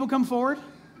thousands of people come forward.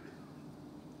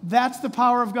 That's the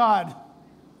power of God.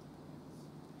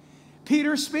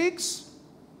 Peter speaks,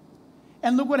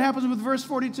 and look what happens with verse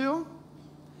 42.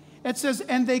 It says,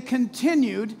 and they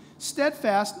continued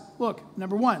steadfast. Look,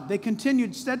 number one, they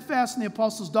continued steadfast in the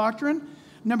apostles' doctrine.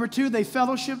 Number two, they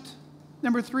fellowshiped.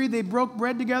 Number three, they broke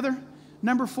bread together.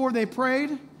 Number four, they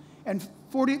prayed. And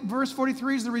verse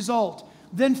 43 is the result.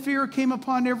 Then fear came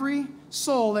upon every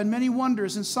soul, and many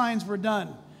wonders and signs were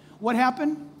done. What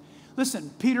happened? Listen,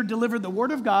 Peter delivered the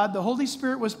word of God. The Holy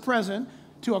Spirit was present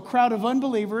to a crowd of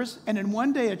unbelievers, and in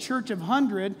one day, a church of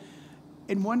 100.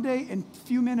 In one day, in a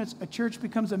few minutes, a church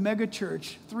becomes a mega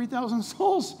church. 3,000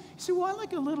 souls. You say, well, I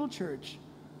like a little church.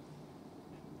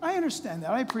 I understand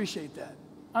that. I appreciate that.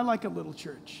 I like a little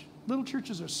church. Little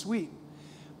churches are sweet.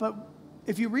 But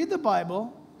if you read the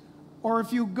Bible, or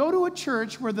if you go to a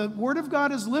church where the Word of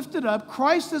God is lifted up,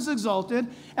 Christ is exalted,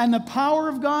 and the power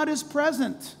of God is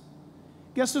present,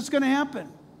 guess what's going to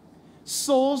happen?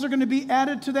 Souls are going to be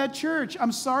added to that church.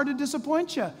 I'm sorry to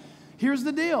disappoint you. Here's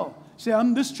the deal. Say,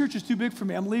 this church is too big for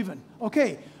me. I'm leaving.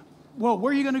 Okay, well,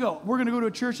 where are you going to go? We're going to go to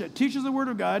a church that teaches the Word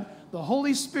of God. The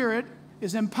Holy Spirit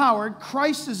is empowered.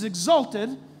 Christ is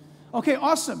exalted. Okay,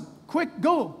 awesome. Quick,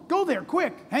 go. Go there,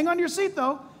 quick. Hang on to your seat,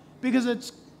 though, because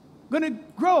it's going to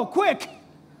grow quick.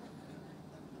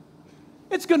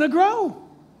 It's going to grow.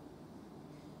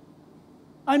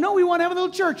 I know we want to have a little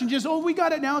church and just, we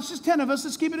got it now. It's just 10 of us.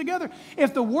 Let's keep it together.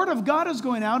 If the Word of God is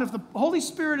going out, if the Holy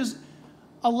Spirit is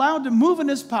allowed to move in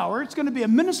His power, it's going to be a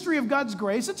ministry of God's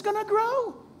grace. It's going to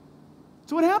grow.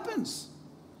 That's what happens.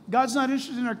 God's not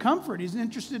interested in our comfort. He's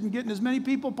interested in getting as many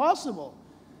people possible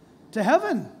to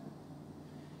heaven.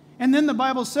 And then the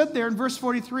Bible said there in verse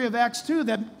 43 of Acts 2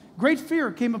 that great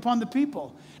fear came upon the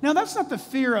people. Now, that's not the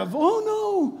fear of, oh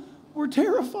no, we're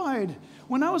terrified.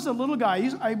 When I was a little guy,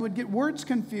 I would get words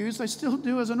confused. I still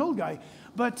do as an old guy.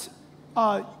 But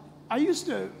I used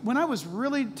to, when I was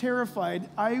really terrified,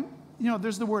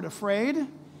 there's the word afraid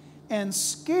and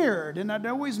scared. And I'd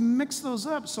always mix those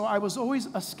up. So I was always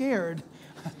scared.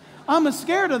 I'm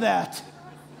scared of that.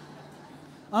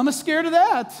 I'm scared of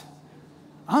that.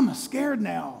 I'm scared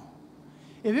now.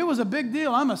 If it was a big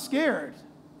deal, I'm scared.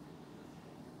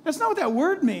 That's not what that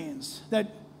word means, that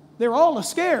they're all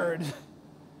scared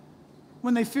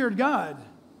when they feared God.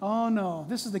 Oh, no.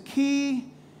 This is the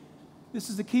key. This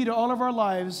is the key to all of our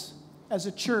lives as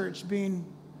a church being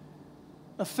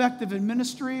effective in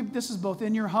ministry. This is both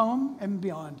in your home and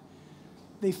beyond.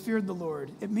 They feared the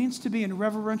Lord. It means to be in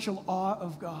reverential awe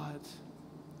of God.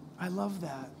 I love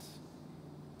that.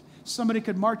 Somebody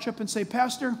could march up and say,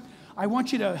 Pastor, I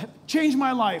want you to change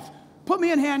my life. Put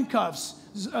me in handcuffs.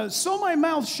 Sew my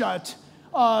mouth shut.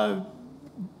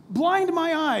 Blind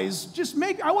my eyes.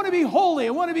 I want to be holy.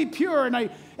 I want to be pure.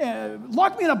 And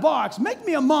lock me in a box. Make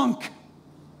me a monk.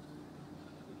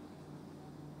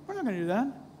 We're not going to do that.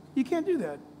 You can't do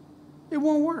that. It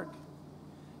won't work.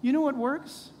 You know what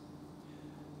works?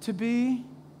 To be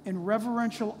in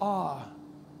reverential awe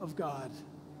of God.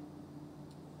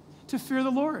 To fear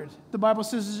the Lord, the Bible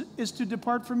says, is to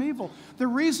depart from evil. The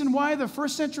reason why the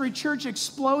first century church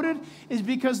exploded is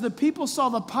because the people saw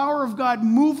the power of God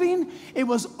moving. It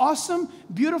was awesome,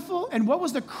 beautiful. And what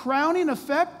was the crowning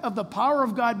effect of the power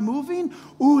of God moving?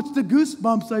 Oh, it's the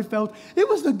goosebumps I felt. It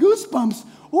was the goosebumps.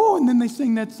 Oh, and then they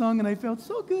sang that song and I felt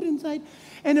so good inside.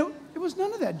 And it was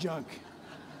none of that junk.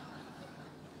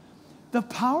 The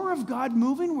power of God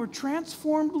moving were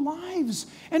transformed lives.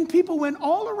 And people went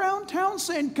all around town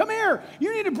saying, come here,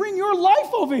 you need to bring your life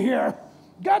over here.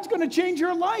 God's going to change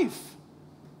your life.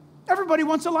 Everybody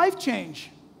wants a life change.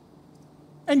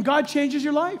 And God changes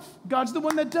your life. God's the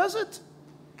one that does it.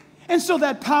 And so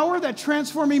that power, that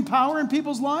transforming power in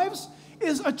people's lives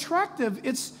is attractive.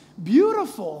 It's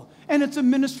beautiful. And it's a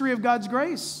ministry of God's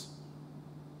grace.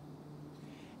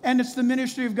 And it's the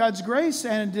ministry of God's grace,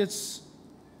 and it's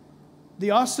the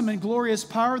awesome and glorious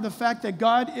power, the fact that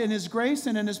God in His grace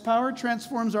and in His power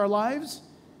transforms our lives,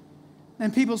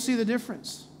 and people see the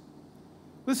difference.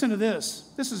 Listen to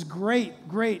this. This is great,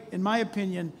 in my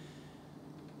opinion,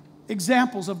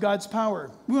 examples of God's power.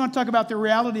 We want to talk about the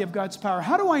reality of God's power.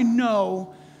 How do I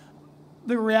know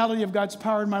the reality of God's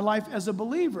power in my life as a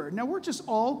believer? Now, we're just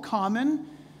all common,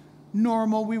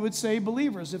 normal, we would say,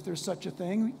 believers, if there's such a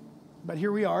thing. But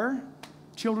here we are,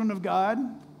 children of God,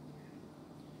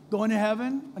 going to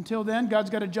heaven. Until then, God's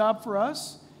got a job for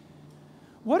us.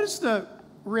 What is the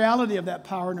reality of that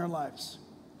power in our lives?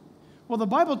 Well, the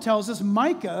Bible tells us,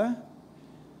 Micah,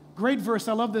 great verse,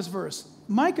 I love this verse.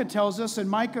 Micah tells us in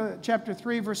Micah chapter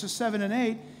 3, verses 7 and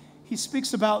 8, he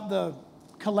speaks about the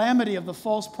calamity of the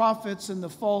false prophets and the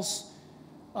false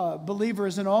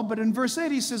believers and all. But in verse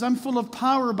 8, he says, I'm full of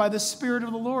power by the Spirit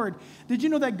of the Lord. Did you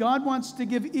know that God wants to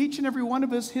give each and every one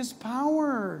of us His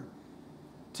power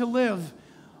to live?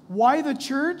 Why the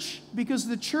church? Because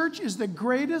the church is the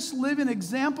greatest living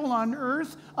example on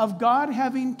earth of God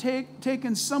having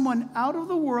taken someone out of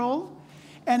the world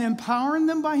and empowering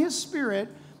them by His Spirit.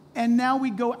 And now we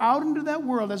go out into that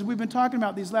world, as we've been talking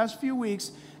about these last few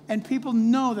weeks, and people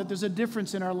know that there's a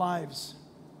difference in our lives.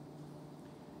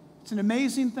 It's an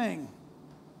amazing thing.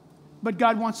 But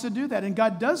God wants to do that, and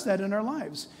God does that in our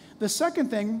lives. The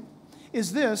second thing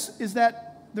is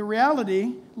that the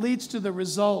reality leads to the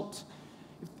result.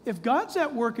 If God's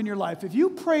at work in your life, if you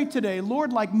pray today,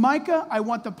 Lord, like Micah, I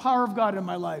want the power of God in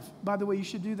my life. By the way, you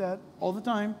should do that all the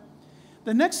time.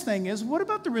 The next thing is, what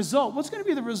about the result? What's going to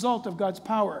be the result of God's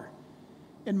power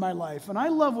in my life? And I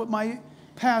love what my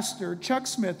pastor, Chuck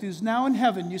Smith, who's now in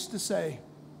heaven, used to say,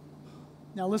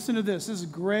 now listen to this. This is a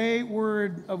great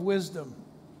word of wisdom.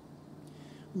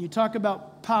 When you talk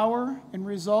about power and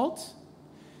results,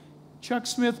 Chuck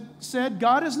Smith said,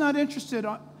 God is not interested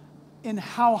in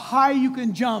how high you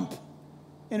can jump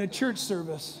in a church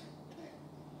service.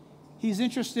 He's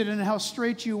interested in how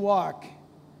straight you walk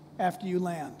after you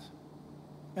land.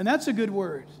 And that's a good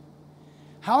word.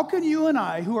 How can you and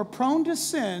I, who are prone to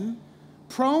sin,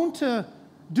 prone to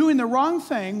doing the wrong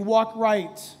thing, walk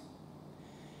right?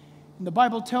 And the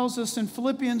Bible tells us in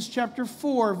Philippians chapter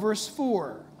 4, verse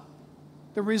 4,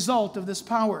 the result of this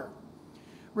power.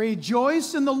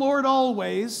 Rejoice in the Lord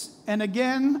always, and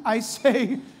again I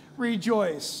say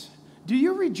rejoice. Do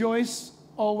you rejoice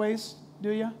always?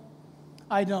 Do you?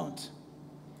 I don't.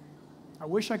 I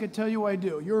wish I could tell you I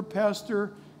do. Your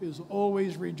pastor is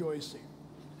always rejoicing.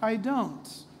 I don't.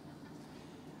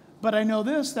 But I know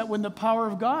this, that when the power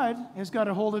of God has got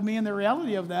a hold of me and the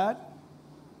reality of that,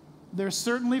 there's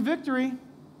certainly victory.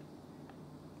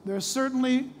 There's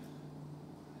certainly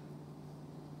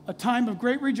a time of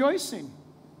great rejoicing.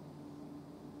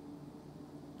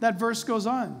 That verse goes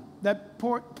on. That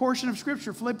portion of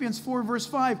Scripture, Philippians 4, verse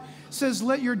 5, says,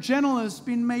 let your gentleness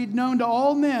be made known to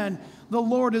all men. The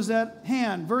Lord is at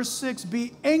hand. Verse 6,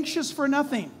 be anxious for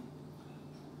nothing.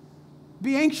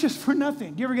 Be anxious for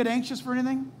nothing. Do you ever get anxious for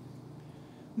anything?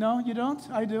 No, you don't?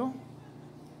 I do.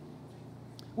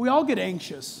 We all get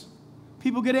anxious.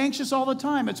 People get anxious all the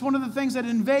time. It's one of the things that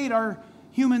invade our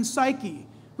human psyche.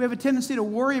 We have a tendency to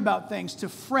worry about things, to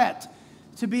fret,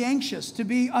 to be anxious, to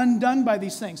be undone by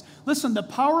these things. Listen, the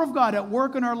power of God at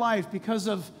work in our life because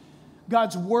of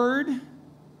God's Word,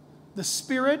 the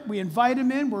Spirit, we invite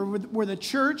Him in. We're the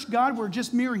church. God, we're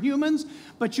just mere humans,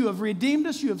 but you have redeemed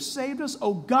us. You have saved us.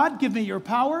 Oh, God, give me your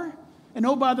power. And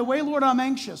oh, by the way, Lord, I'm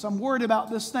anxious. I'm worried about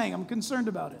this thing. I'm concerned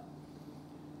about it.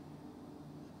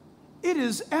 It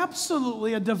is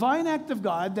absolutely a divine act of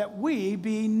God that we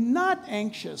be not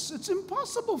anxious. It's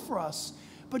impossible for us,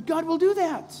 but God will do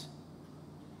that.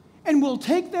 And we'll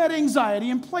take that anxiety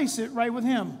and place it right with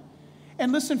Him.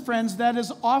 And listen, friends, that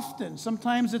is often.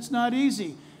 Sometimes it's not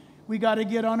easy. We got to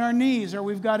get on our knees, or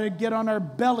we've got to get on our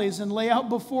bellies and lay out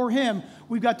before Him.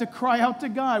 We've got to cry out to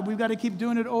God. We've got to keep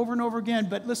doing it over and over again.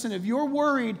 But listen, if you're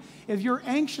worried, if you're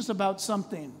anxious about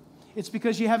something, it's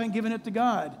because you haven't given it to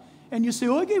God. And you say,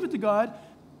 oh, I gave it to God.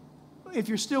 If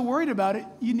you're still worried about it,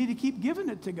 you need to keep giving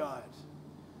it to God.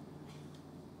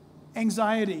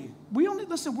 Anxiety.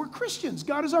 Listen, we're Christians.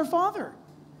 God is our Father.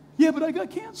 Yeah, but I got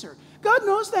cancer. God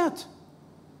knows that.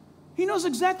 He knows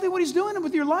exactly what He's doing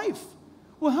with your life.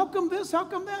 Well, how come this? How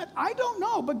come that? I don't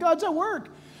know, but God's at work.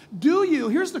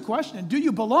 Here's the question, do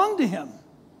you belong to Him?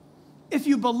 If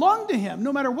you belong to Him,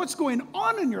 no matter what's going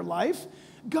on in your life,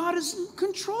 God is in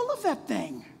control of that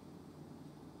thing.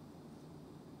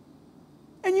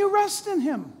 And you rest in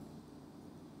Him.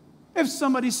 If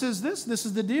somebody says this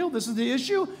is the deal, this is the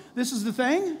issue, this is the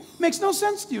thing, makes no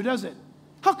sense to you, does it?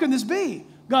 How can this be?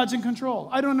 God's in control.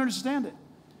 I don't understand it.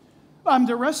 I'm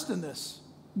to rest in this.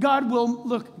 God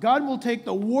will take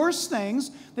the worst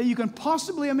things that you can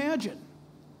possibly imagine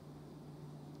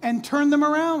and turn them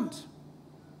around.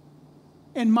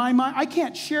 In my mind, I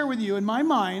can't share with you in my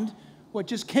mind what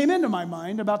just came into my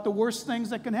mind about the worst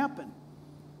things that can happen.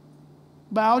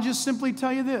 But I'll just simply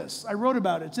tell you this. I wrote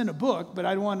about it. It's in a book, but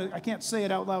I can't say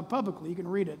it out loud publicly. You can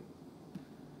read it.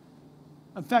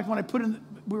 In fact, when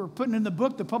we were putting in the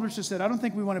book, the publisher said, I don't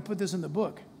think we want to put this in the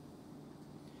book.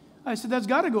 I said, that's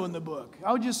got to go in the book.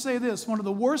 I would just say this. One of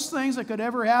the worst things that could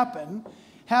ever happen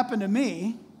happened to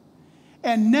me.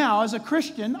 And now, as a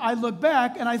Christian, I look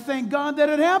back and I thank God that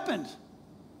it happened.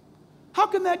 How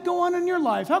can that go on in your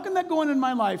life? How can that go on in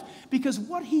my life? Because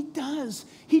what He does,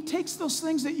 He takes those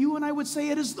things that you and I would say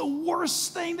it is the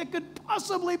worst thing that could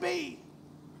possibly be.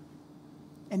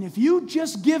 And if you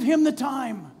just give Him the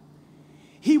time,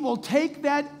 He will take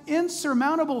that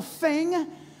insurmountable thing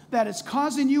that is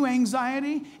causing you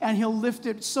anxiety, and He'll lift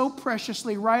it so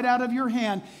preciously right out of your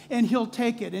hand, and He'll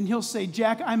take it, and He'll say,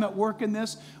 Jack, I'm at work in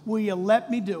this. Will you let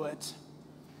me do it?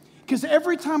 Because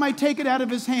every time I take it out of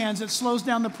His hands, it slows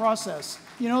down the process.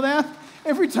 You know that?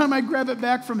 Every time I grab it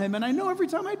back from Him, and I know every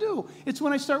time I do, it's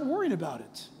when I start worrying about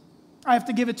it. I have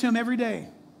to give it to Him every day.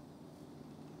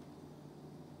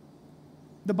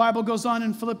 The Bible goes on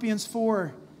in Philippians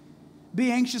 4, be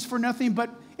anxious for nothing, but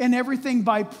in everything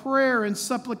by prayer and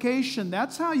supplication.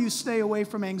 That's how you stay away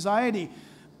from anxiety.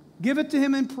 Give it to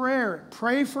Him in prayer.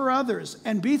 Pray for others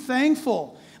and be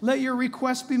thankful. Let your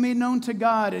requests be made known to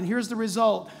God. And here's the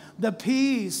result. The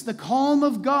peace, the calm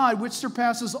of God, which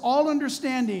surpasses all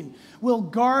understanding, will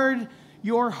guard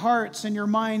your hearts and your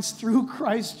minds through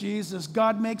Christ Jesus.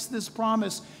 God makes this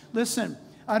promise. Listen,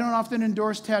 I don't often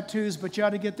endorse tattoos, but you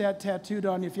ought to get that tattooed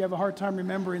on you if you have a hard time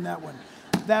remembering that one.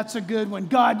 That's a good one.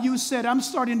 God, you said, I'm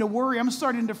starting to worry. I'm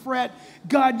starting to fret.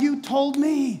 God, you told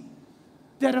me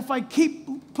that if I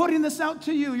keep putting this out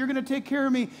to you, you're going to take care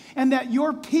of me, and that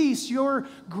your peace, your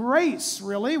grace,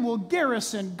 really, will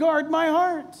guard my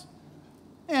heart.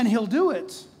 And he'll do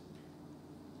it.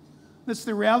 That's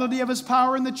the reality of his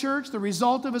power in the church, the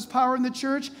result of his power in the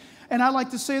church. And I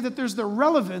like to say that there's the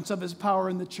relevance of his power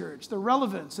in the church, the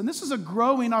relevance. And this is a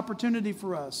growing opportunity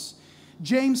for us.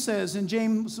 James says in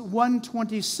James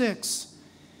 1:26,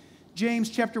 James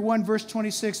chapter 1, verse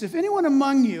 26, if anyone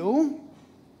among you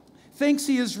thinks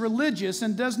he is religious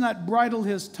and does not bridle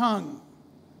his tongue,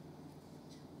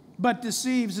 but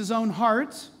deceives his own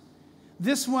heart,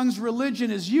 this one's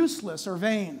religion is useless or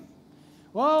vain.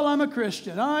 Well, I'm a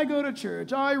Christian. I go to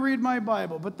church. I read my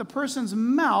Bible. But the person's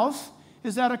mouth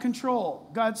is out of control.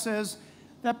 God says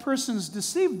that person's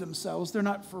deceived themselves. They're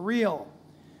not for real.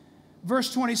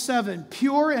 Verse 27,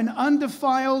 pure and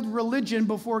undefiled religion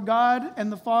before God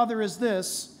and the Father is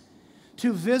this,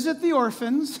 to visit the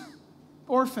orphans.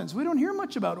 Orphans. We don't hear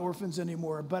much about orphans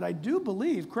anymore, but I do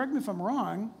believe, correct me if I'm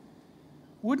wrong,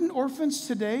 wouldn't orphans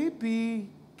today be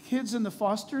kids in the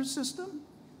foster system?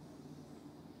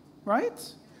 Right?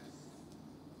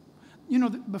 You know,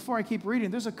 before I keep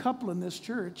reading, there's a couple in this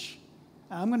church.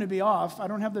 I'm going to be off. I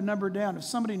don't have the number down. If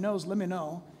somebody knows, let me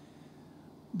know.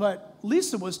 But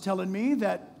Lisa was telling me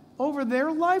that over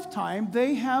their lifetime,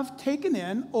 they have taken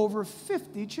in over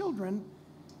 50 children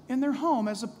in their home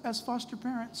as foster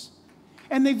parents.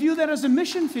 And they view that as a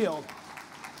mission field.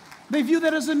 They view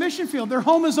that as a mission field. Their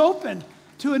home is open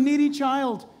to a needy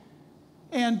child.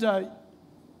 And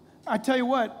I tell you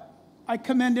what, I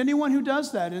commend anyone who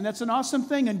does that, and that's an awesome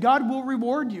thing, and God will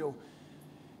reward you.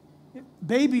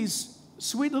 Babies,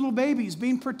 sweet little babies,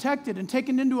 being protected and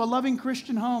taken into a loving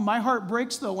Christian home. My heart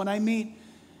breaks, though, when I meet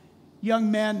young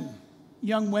men,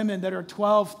 young women that are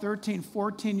 12, 13,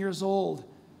 14 years old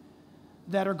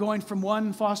that are going from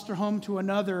one foster home to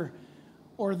another,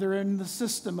 or they're in the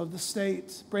system of the state.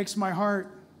 It breaks my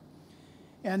heart.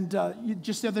 And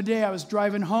just the other day, I was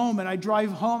driving home, and I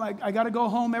drive home. I got to go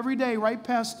home every day right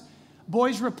past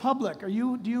Boys Republic.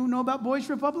 Do you know about Boys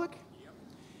Republic?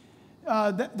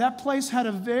 Yep. That place had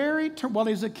a well,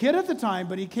 he was a kid at the time,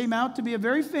 but he came out to be a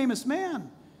very famous man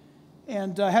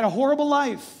and had a horrible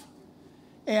life.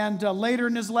 And later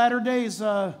in his latter days,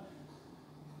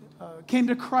 came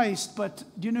to Christ. But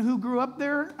do you know who grew up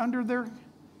there under their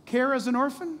care as an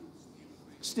orphan?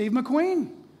 Steve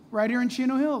McQueen, right here in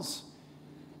Chino Hills.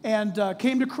 And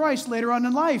came to Christ later on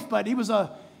in life, but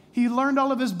he learned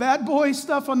all of his bad boy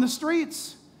stuff on the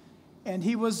streets, and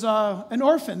he was an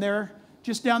orphan there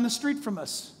just down the street from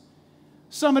us.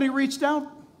 Somebody reached out,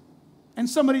 and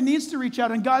somebody needs to reach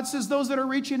out, and God says those that are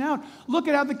reaching out, look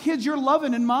at how the kids you're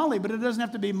loving in Mali, but it doesn't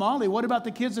have to be Mali. What about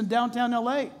the kids in downtown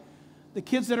LA? The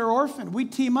kids that are orphaned. We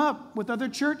team up with other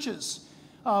churches,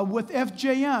 with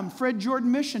FJM, Fred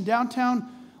Jordan Mission, downtown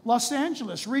Los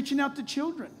Angeles, reaching out to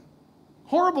children.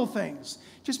 Horrible things.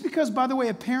 Just because, by the way,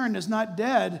 a parent is not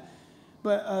dead,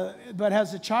 but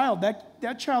has a child,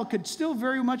 that child could still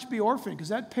very much be orphaned because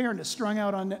that parent is strung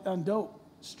out on dope,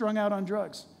 strung out on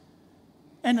drugs.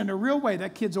 And in a real way,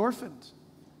 that kid's orphaned.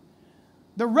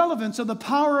 The relevance of the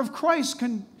power of Christ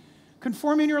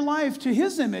conforming your life to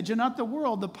his image and not the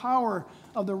world, the power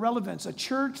of the relevance. A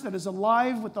church that is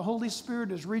alive with the Holy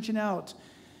Spirit is reaching out.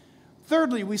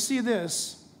 Thirdly, we see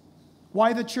this.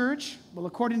 Why the church? Well,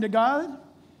 according to God,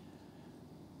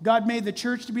 God made the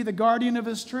church to be the guardian of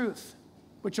his truth,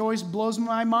 which always blows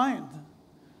my mind.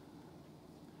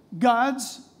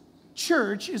 God's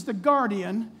church is the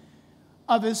guardian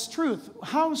of his truth.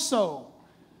 How so?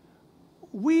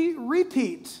 We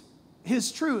repeat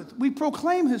his truth. We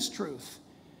proclaim his truth.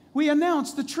 We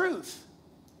announce the truth.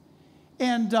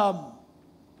 And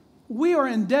we are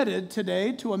indebted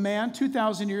today to a man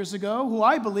 2,000 years ago who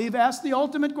I believe asked the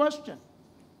ultimate question.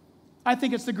 I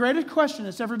think it's the greatest question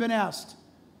that's ever been asked.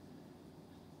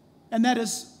 And that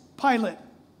is Pilate,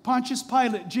 Pontius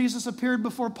Pilate. Jesus appeared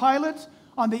before Pilate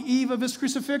on the eve of his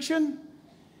crucifixion.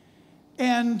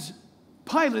 And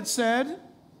Pilate said,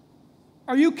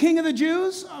 "Are you king of the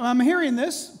Jews?" I'm hearing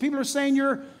this. People are saying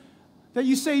that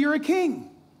you say you're a king.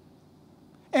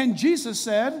 And Jesus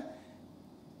said,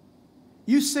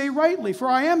 "You say rightly, for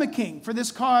I am a king. For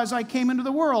this cause I came into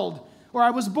the world, or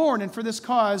I was born, and for this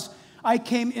cause I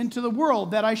came into the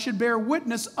world, that I should bear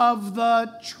witness of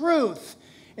the truth.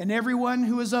 And everyone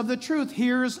who is of the truth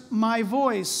hears my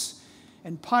voice."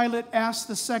 And Pilate asked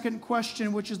the second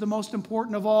question, which is the most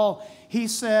important of all.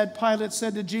 Pilate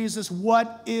said to Jesus,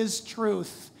 "What is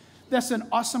truth?" That's an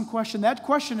awesome question. That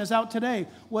question is out today.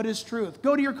 What is truth?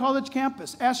 Go to your college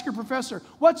campus. Ask your professor,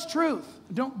 "What's truth?"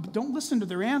 Don't listen to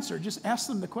their answer. Just ask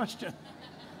them the question.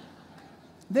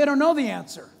 They don't know the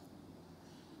answer.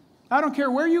 I don't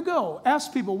care where you go.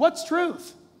 Ask people, "What's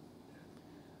truth?"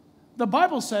 The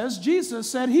Bible says, Jesus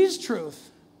said He's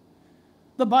truth.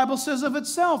 The Bible says of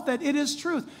itself that it is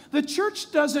truth. The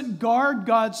church doesn't guard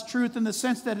God's truth in the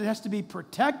sense that it has to be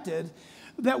protected,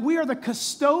 that we are the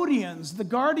custodians, the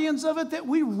guardians of it, that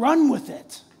we run with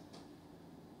it.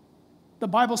 The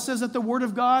Bible says that the Word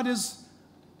of God is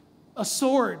a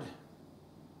sword.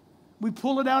 We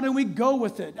pull it out and we go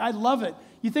with it. I love it.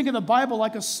 You think of the Bible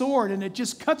like a sword, and it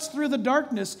just cuts through the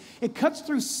darkness. It cuts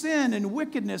through sin and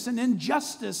wickedness and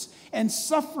injustice and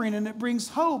suffering, and it brings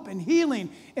hope and healing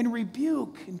and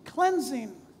rebuke and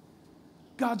cleansing.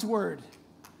 God's Word.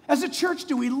 As a church,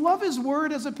 do we love His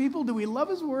Word? As a people, do we love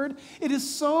His Word? It is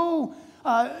so,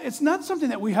 it's not something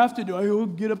that we have to do. I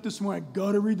get up this morning, I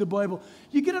got to read the Bible.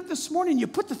 You get up this morning, you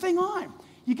put the thing on.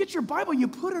 You get your Bible, you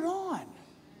put it on.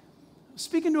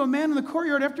 Speaking to a man in the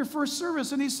courtyard after first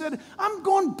service, and he said, "I'm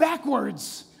going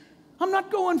backwards. I'm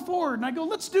not going forward." And I go,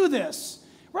 "Let's do this."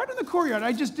 Right in the courtyard,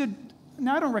 I just did,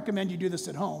 now I don't recommend you do this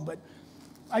at home, but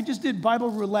I just did Bible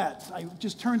roulette. I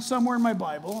just turned somewhere in my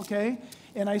Bible, okay?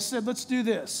 And I said, "Let's do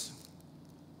this.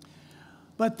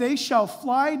 But they shall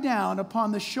fly down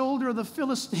upon the shoulder of the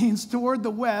Philistines toward the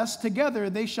west. Together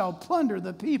they shall plunder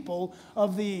the people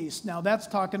of the east." Now that's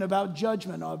talking about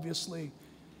judgment, obviously.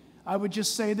 I would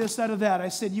just say this out of that. I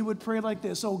said, you would pray like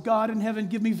this: "Oh God in heaven,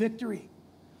 give me victory.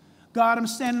 God, I'm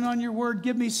standing on your word.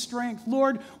 Give me strength.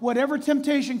 Lord, whatever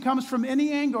temptation comes from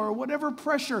any angle or whatever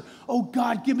pressure, oh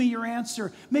God, give me your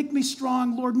answer. Make me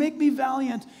strong, Lord. Make me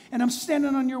valiant. And I'm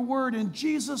standing on your word. In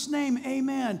Jesus' name,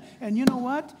 amen." And you know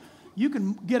what? You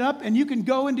can get up and you can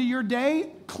go into your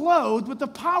day clothed with the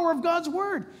power of God's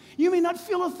word. You may not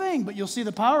feel a thing, but you'll see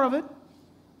the power of it.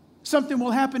 Something will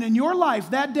happen in your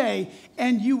life that day,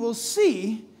 and you will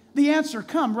see the answer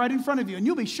come right in front of you, and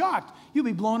you'll be shocked. You'll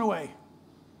be blown away.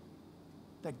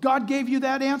 That God gave you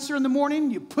that answer in the morning,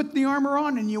 you put the armor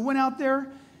on, and you went out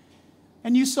there,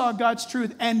 and you saw God's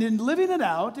truth. And in living it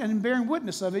out and in bearing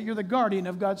witness of it, you're the guardian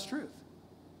of God's truth.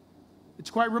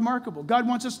 It's quite remarkable. God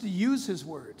wants us to use His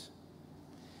word.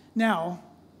 Now,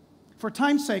 for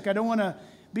time's sake, I don't want to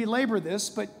belabor this,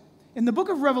 but in the book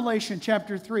of Revelation,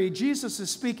 chapter 3, Jesus is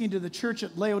speaking to the church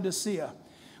at Laodicea.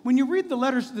 When you read the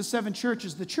letters to the seven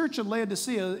churches, the church at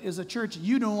Laodicea is a church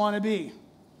you don't want to be.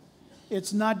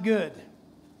 It's not good.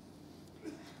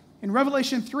 In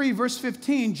Revelation 3, verse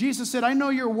 15, Jesus said, "I know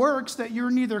your works, that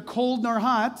you're neither cold nor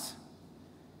hot.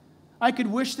 I could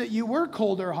wish that you were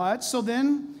cold or hot. So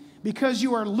then, because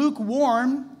you are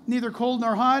lukewarm, neither cold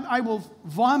nor hot, I will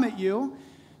vomit you."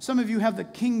 Some of you have the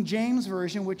King James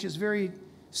Version, which is very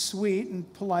sweet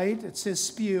and polite. It says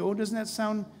spew. Doesn't that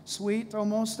sound sweet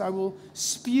almost? "I will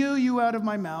spew you out of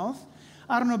my mouth."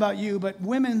 I don't know about you, but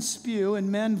women spew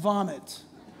and men vomit.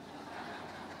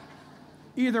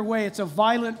 Either way, it's a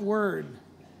violent word.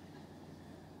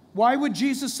 Why would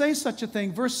Jesus say such a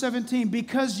thing? Verse 17,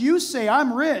 "Because you say,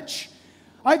 'I'm rich,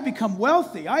 I've become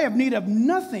wealthy, I have need of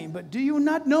nothing, but do you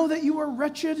not know that you are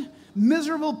wretched,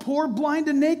 miserable, poor, blind,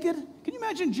 and naked?'" Can you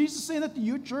imagine Jesus saying that to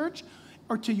your church,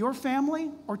 or to your family,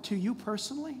 or to you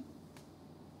personally?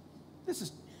 This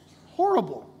is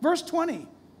horrible. Verse 20.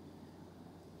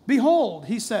 "Behold,"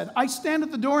 He said, "I stand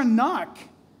at the door and knock.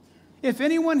 If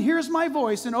anyone hears my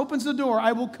voice and opens the door,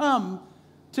 I will come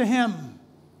to him."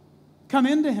 Come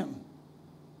into him.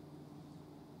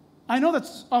 I know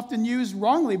that's often used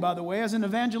wrongly, by the way, as an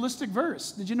evangelistic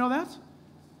verse. Did you know that?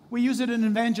 We use it in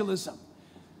evangelism.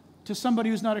 To somebody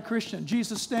who's not a Christian,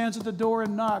 Jesus stands at the door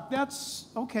and knocks. That's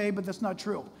okay, but that's not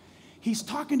true. He's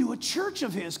talking to a church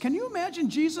of His. Can you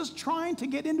imagine Jesus trying to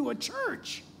get into a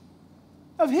church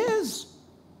of His?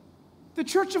 The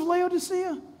church of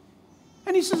Laodicea.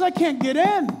 And He says, "I can't get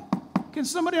in. Can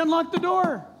somebody unlock the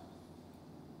door?"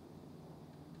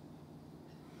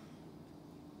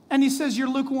 And He says, "You're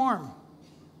lukewarm."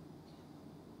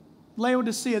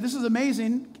 Laodicea, this is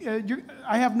amazing.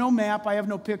 I have no map, I have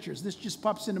no pictures. This just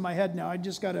pops into my head now. You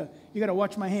gotta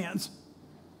watch my hands.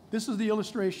 This is the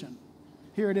illustration.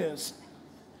 Here it is.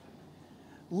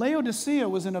 Laodicea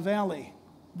was in a valley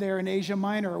there in Asia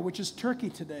Minor, which is Turkey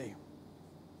today.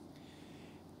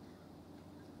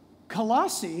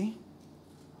 Colossae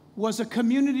was a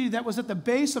community that was at the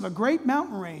base of a great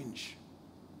mountain range.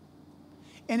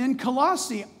 And in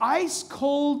Colossae,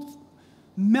 ice-cold,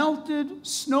 melted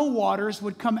snow waters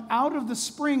would come out of the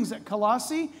springs at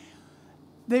Colossae,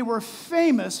 They were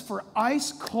famous for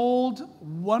ice-cold,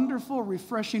 wonderful,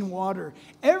 refreshing water.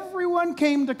 Everyone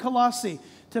came to Colossae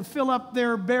to fill up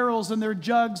their barrels and their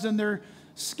jugs and their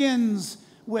skins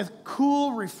with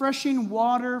cool, refreshing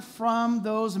water from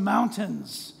those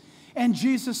mountains. And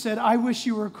Jesus said, I wish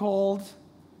you were cold.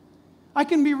 I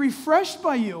can be refreshed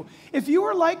by you. If you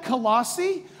were like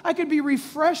Colossae, I could be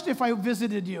refreshed if I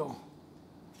visited you.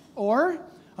 Or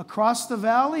across the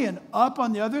valley and up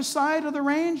on the other side of the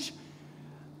range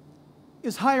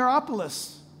is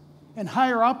Hierapolis. And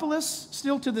Hierapolis,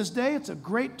 still to this day, it's a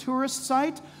great tourist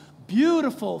site.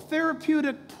 Beautiful,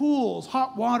 therapeutic pools,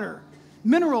 hot water,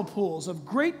 mineral pools of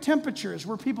great temperatures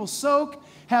where people soak,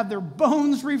 have their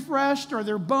bones refreshed or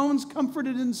their bones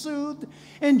comforted and soothed.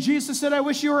 And Jesus said, I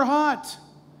wish you were hot.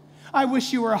 I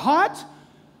wish you were hot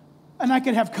and I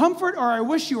could have comfort, or I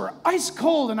wish you were ice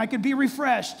cold and I could be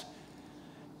refreshed.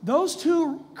 Those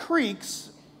two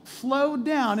creeks flowed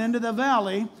down into the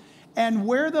valley, and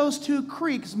where those two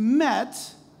creeks met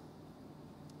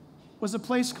was a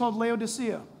place called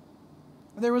Laodicea.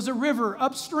 There was a river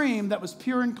upstream that was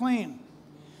pure and clean.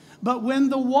 But when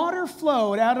the water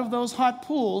flowed out of those hot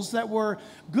pools that were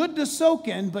good to soak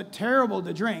in but terrible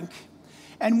to drink,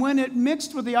 and when it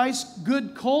mixed with the ice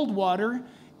good cold water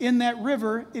in that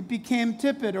river, it became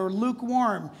tepid or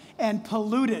lukewarm and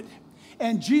polluted.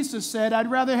 And Jesus said, I'd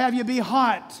rather have you be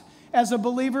hot as a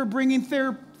believer, bringing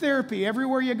therapy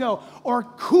everywhere you go, or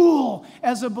cool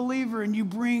as a believer and you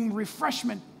bring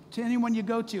refreshment to anyone you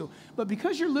go to. But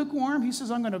because you're lukewarm, he says,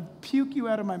 I'm going to puke you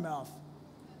out of my mouth.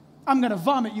 I'm going to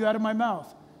vomit you out of my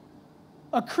mouth.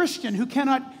 A Christian who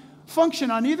cannot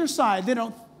function on either side, they're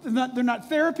not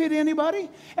therapy to anybody,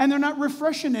 and they're not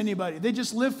refreshing anybody. They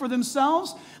just live for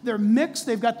themselves. They're mixed.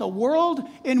 They've got the world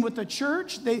in with the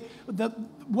church.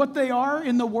 What they are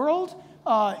in the world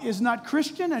is not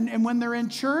Christian, and when they're in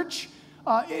church,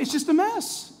 it's just a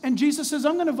mess. And Jesus says,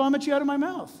 I'm going to vomit you out of my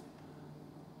mouth.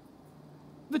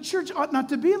 The church ought not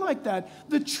to be like that.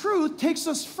 The truth takes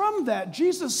us from that.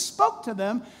 Jesus spoke to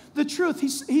them the truth.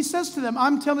 He says to them,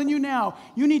 I'm telling you now,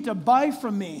 you need to buy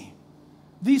from me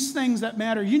these things that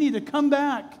matter. You need to come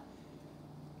back.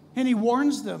 And he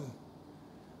warns them.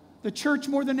 The church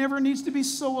more than ever needs to be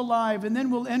so alive. And then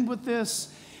we'll end with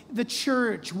this. The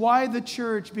church. Why the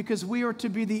church? Because we are to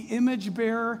be the image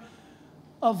bearer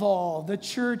of all. The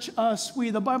church, us, we.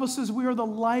 The Bible says we are the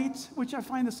light, which I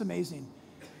find this amazing.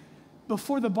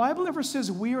 Before the Bible ever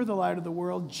says we are the light of the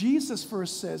world, Jesus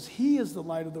first says he is the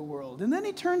light of the world. And then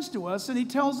he turns to us and he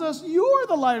tells us, you are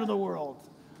the light of the world.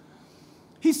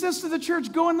 He says to the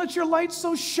church, go and let your light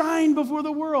so shine before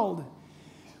the world.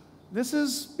 This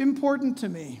is important to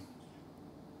me.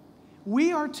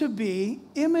 We are to be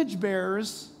image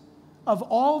bearers of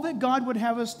all that God would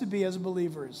have us to be as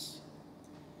believers.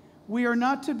 We are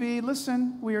not to be,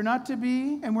 listen, we are not to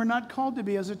be, and we're not called to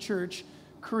be as a church,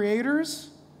 creators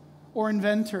or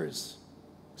inventors.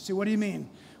 See, what do you mean?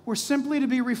 We're simply to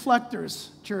be reflectors,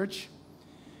 church.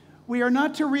 We are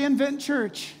not to reinvent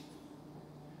church.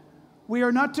 We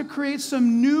are not to create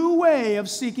some new way of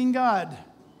seeking God.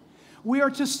 We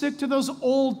are to stick to those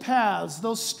old paths,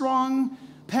 those strong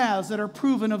paths that are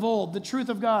proven of old, the truth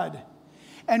of God.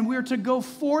 And we're to go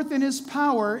forth in his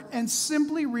power and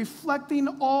simply reflecting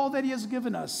all that he has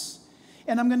given us.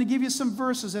 And I'm going to give you some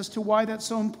verses as to why that's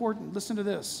so important. Listen to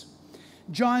this.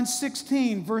 John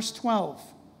 16, verse 12.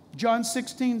 John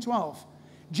 16, 12.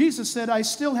 Jesus said, I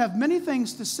still have many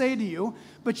things to say to you,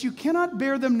 but you cannot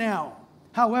bear them now.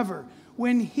 However,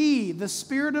 when he, the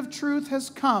Spirit of truth, has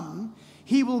come,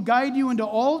 he will guide you into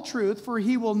all truth, for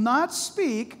he will not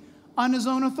speak on his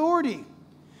own authority.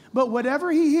 But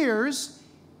whatever he hears,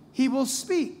 he will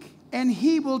speak, and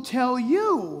he will tell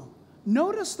you.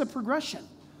 Notice the progression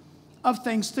of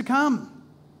things to come.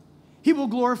 He will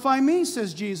glorify me,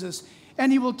 says Jesus,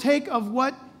 and he will take of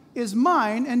what is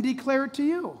mine and declare it to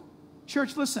you.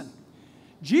 Church, listen.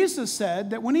 Jesus said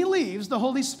that when he leaves, the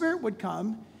Holy Spirit would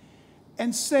come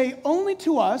and say only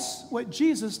to us what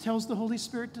Jesus tells the Holy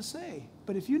Spirit to say.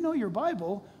 But if you know your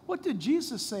Bible, what did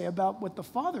Jesus say about what the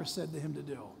Father said to him to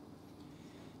do?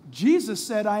 Jesus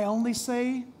said, I only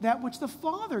say that which the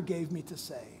Father gave me to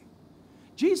say.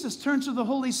 Jesus turns to the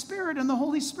Holy Spirit, and the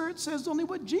Holy Spirit says only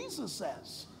what Jesus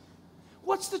says.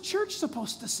 What's the church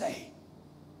supposed to say?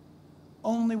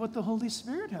 Only what the Holy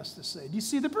Spirit has to say. Do you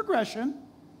see the progression?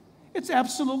 It's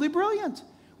absolutely brilliant.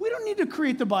 We don't need to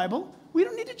create the Bible. We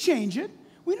don't need to change it.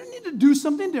 We don't need to do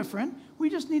something different. We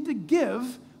just need to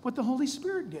give what the Holy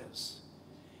Spirit gives.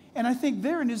 And I think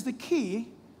therein is the key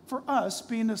for us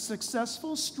being a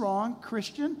successful, strong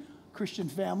Christian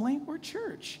family or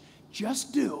church.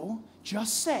 Just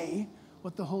say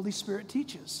what the Holy Spirit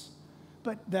teaches.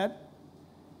 But that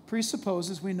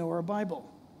presupposes we know our Bible.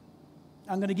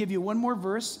 I'm going to give you one more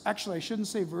verse. Actually, I shouldn't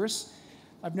say verse.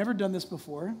 I've never done this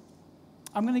before.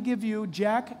 I'm going to give you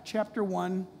Jack chapter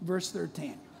 1, verse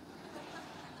 13.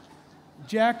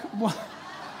 Jack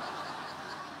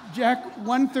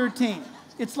 1:13.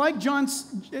 It's like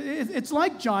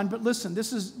John, but listen,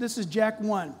 this is Jack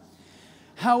 1.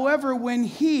 However, when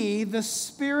he, the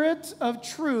Spirit of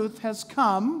truth, has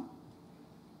come,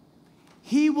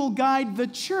 he will guide the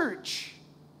church,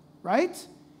 right,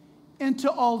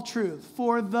 into all truth.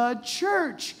 For the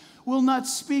church will not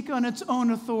speak on its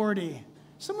own authority.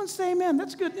 Someone say amen.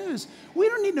 That's good news. We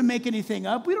don't need to make anything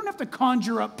up. We don't have to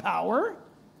conjure up power.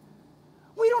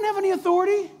 We don't have any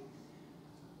authority.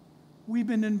 We've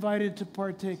been invited to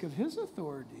partake of his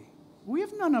authority. We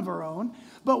have none of our own.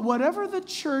 But whatever the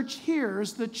church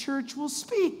hears, the church will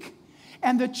speak.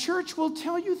 And the church will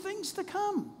tell you things to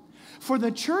come. For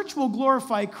the church will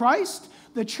glorify Christ.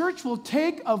 The church will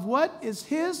take of what is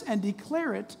his and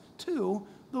declare it to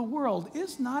the world.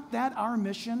 Is not that our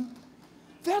mission?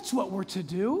 That's what we're to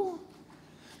do.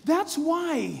 That's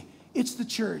why it's the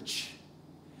church.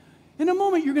 In a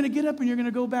moment, you're going to get up and you're going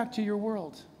to go back to your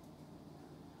world.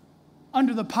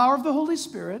 Under the power of the Holy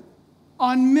Spirit,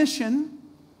 on mission.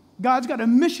 God's got a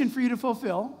mission for you to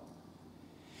fulfill.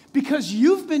 Because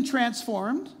you've been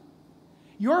transformed,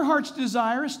 your heart's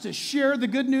desire is to share the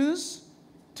good news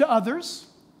to others.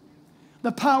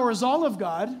 The power is all of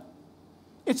God.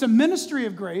 It's a ministry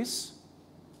of grace.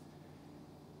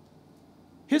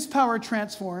 His power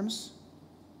transforms.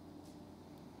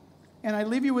 And I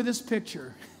leave you with this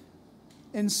picture.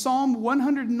 In Psalm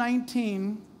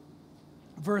 119,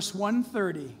 verse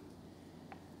 130,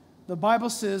 the Bible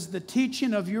says, the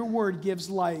teaching of your word gives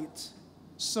light,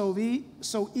 so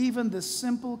even the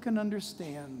simple can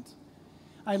understand.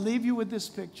 I leave you with this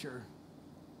picture.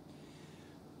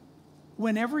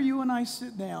 Whenever you and I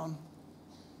sit down,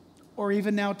 or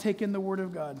even now take in the Word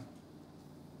of God,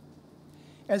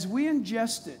 as we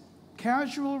ingest it,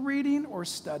 casual reading or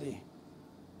study,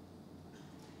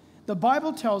 the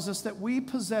Bible tells us that we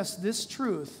possess this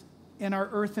truth in our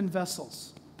earthen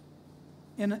vessels,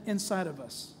 inside of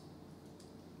us.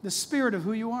 The spirit of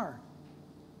who you are.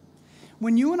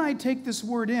 When you and I take this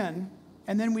word in,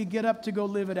 and then we get up to go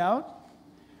live it out,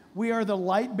 we are the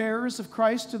light bearers of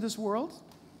Christ to this world.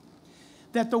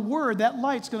 That the word, that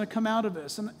light's going to come out of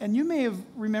us. And you may have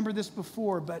remembered this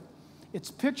before, but it's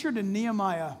pictured in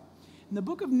Nehemiah. In the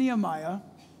book of Nehemiah,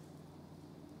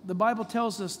 the Bible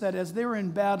tells us that as they were in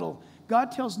battle,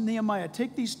 God tells Nehemiah,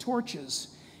 take these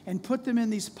torches and put them in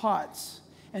these pots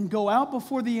and go out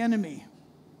before the enemy.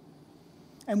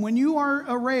 And when you are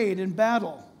arrayed in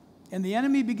battle and the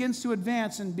enemy begins to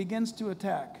advance and begins to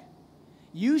attack,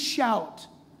 you shout,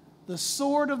 the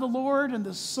sword of the Lord and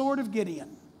the sword of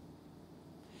Gideon.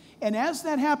 And as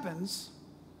that happens,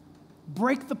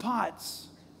 break the pots.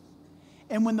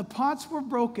 And when the pots were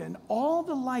broken, all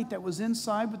the light that was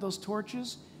inside with those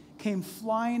torches came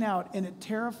flying out, and it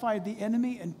terrified the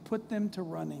enemy and put them to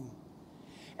running.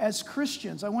 As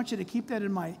Christians, I want you to keep that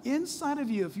in mind. Inside of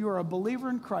you, if you are a believer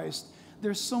in Christ,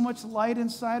 there's so much light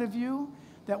inside of you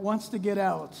that wants to get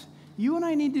out. You and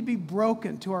I need to be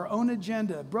broken to our own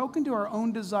agenda, broken to our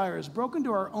own desires, broken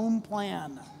to our own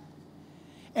plan.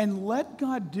 And let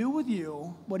God do with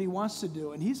you what he wants to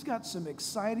do. And he's got some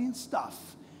exciting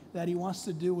stuff that he wants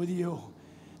to do with you.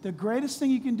 The greatest thing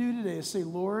you can do today is say,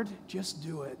 Lord, just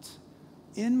do it.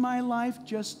 In my life,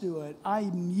 just do it.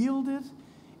 I yielded,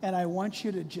 and I want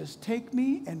you to just take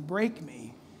me and break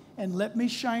me and let me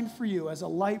shine for you as a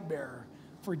light bearer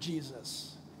for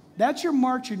Jesus. That's your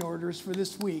marching orders for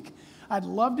this week. I'd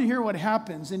love to hear what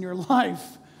happens in your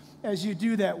life as you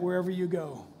do that wherever you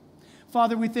go.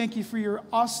 Father, we thank you for your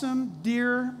awesome,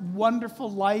 dear,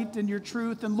 wonderful light and your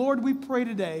truth. And Lord, we pray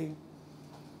today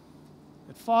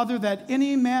that, Father, that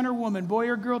any man or woman, boy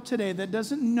or girl today that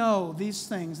doesn't know these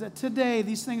things, that today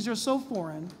these things are so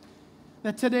foreign,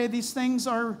 that today these things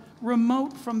are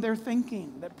remote from their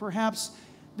thinking, that perhaps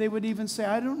they would even say,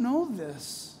 I don't know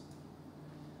this.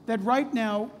 That right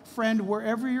now, friend,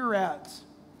 wherever you're at,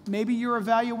 maybe you're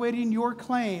evaluating your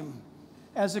claim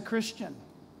as a Christian.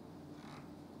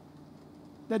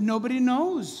 That nobody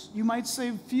knows. You might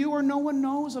say, few or no one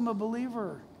knows I'm a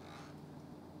believer.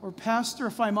 Or, Pastor,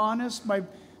 if I'm honest,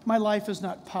 my life is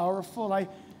not powerful.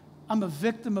 I'm a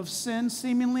victim of sin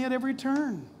seemingly at every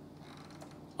turn.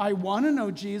 I want to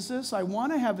know Jesus. I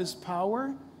want to have his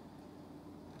power.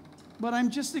 But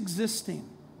I'm just existing.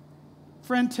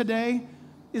 Friend, today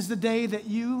is the day that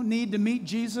you need to meet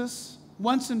Jesus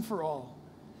once and for all.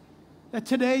 That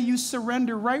today you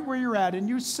surrender right where you're at and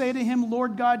you say to him,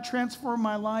 Lord God, transform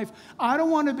my life. I don't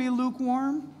want to be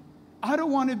lukewarm. I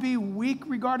don't want to be weak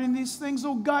regarding these things.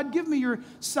 Oh God, give me your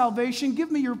salvation.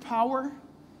 Give me your power.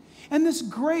 And this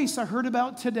grace I heard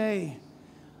about today,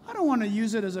 I don't want to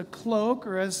use it as a cloak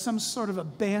or as some sort of a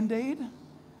Band-Aid.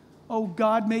 Oh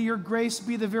God, may your grace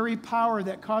be the very power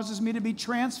that causes me to be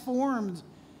transformed.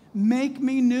 Make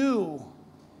me new.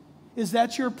 Is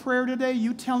that your prayer today?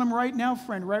 You tell him right now,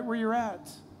 friend, right where you're at.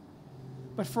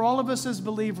 But for all of us as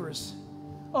believers,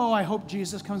 oh, I hope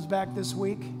Jesus comes back this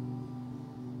week.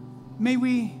 May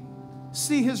we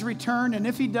see his return, and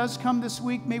if he does come this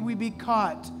week, may we be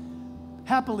caught,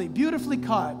 happily, beautifully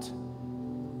caught,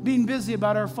 being busy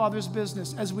about our Father's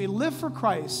business as we live for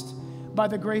Christ by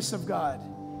the grace of God,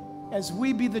 as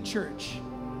we be the church,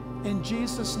 in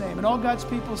Jesus' name. And all God's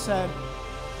people said,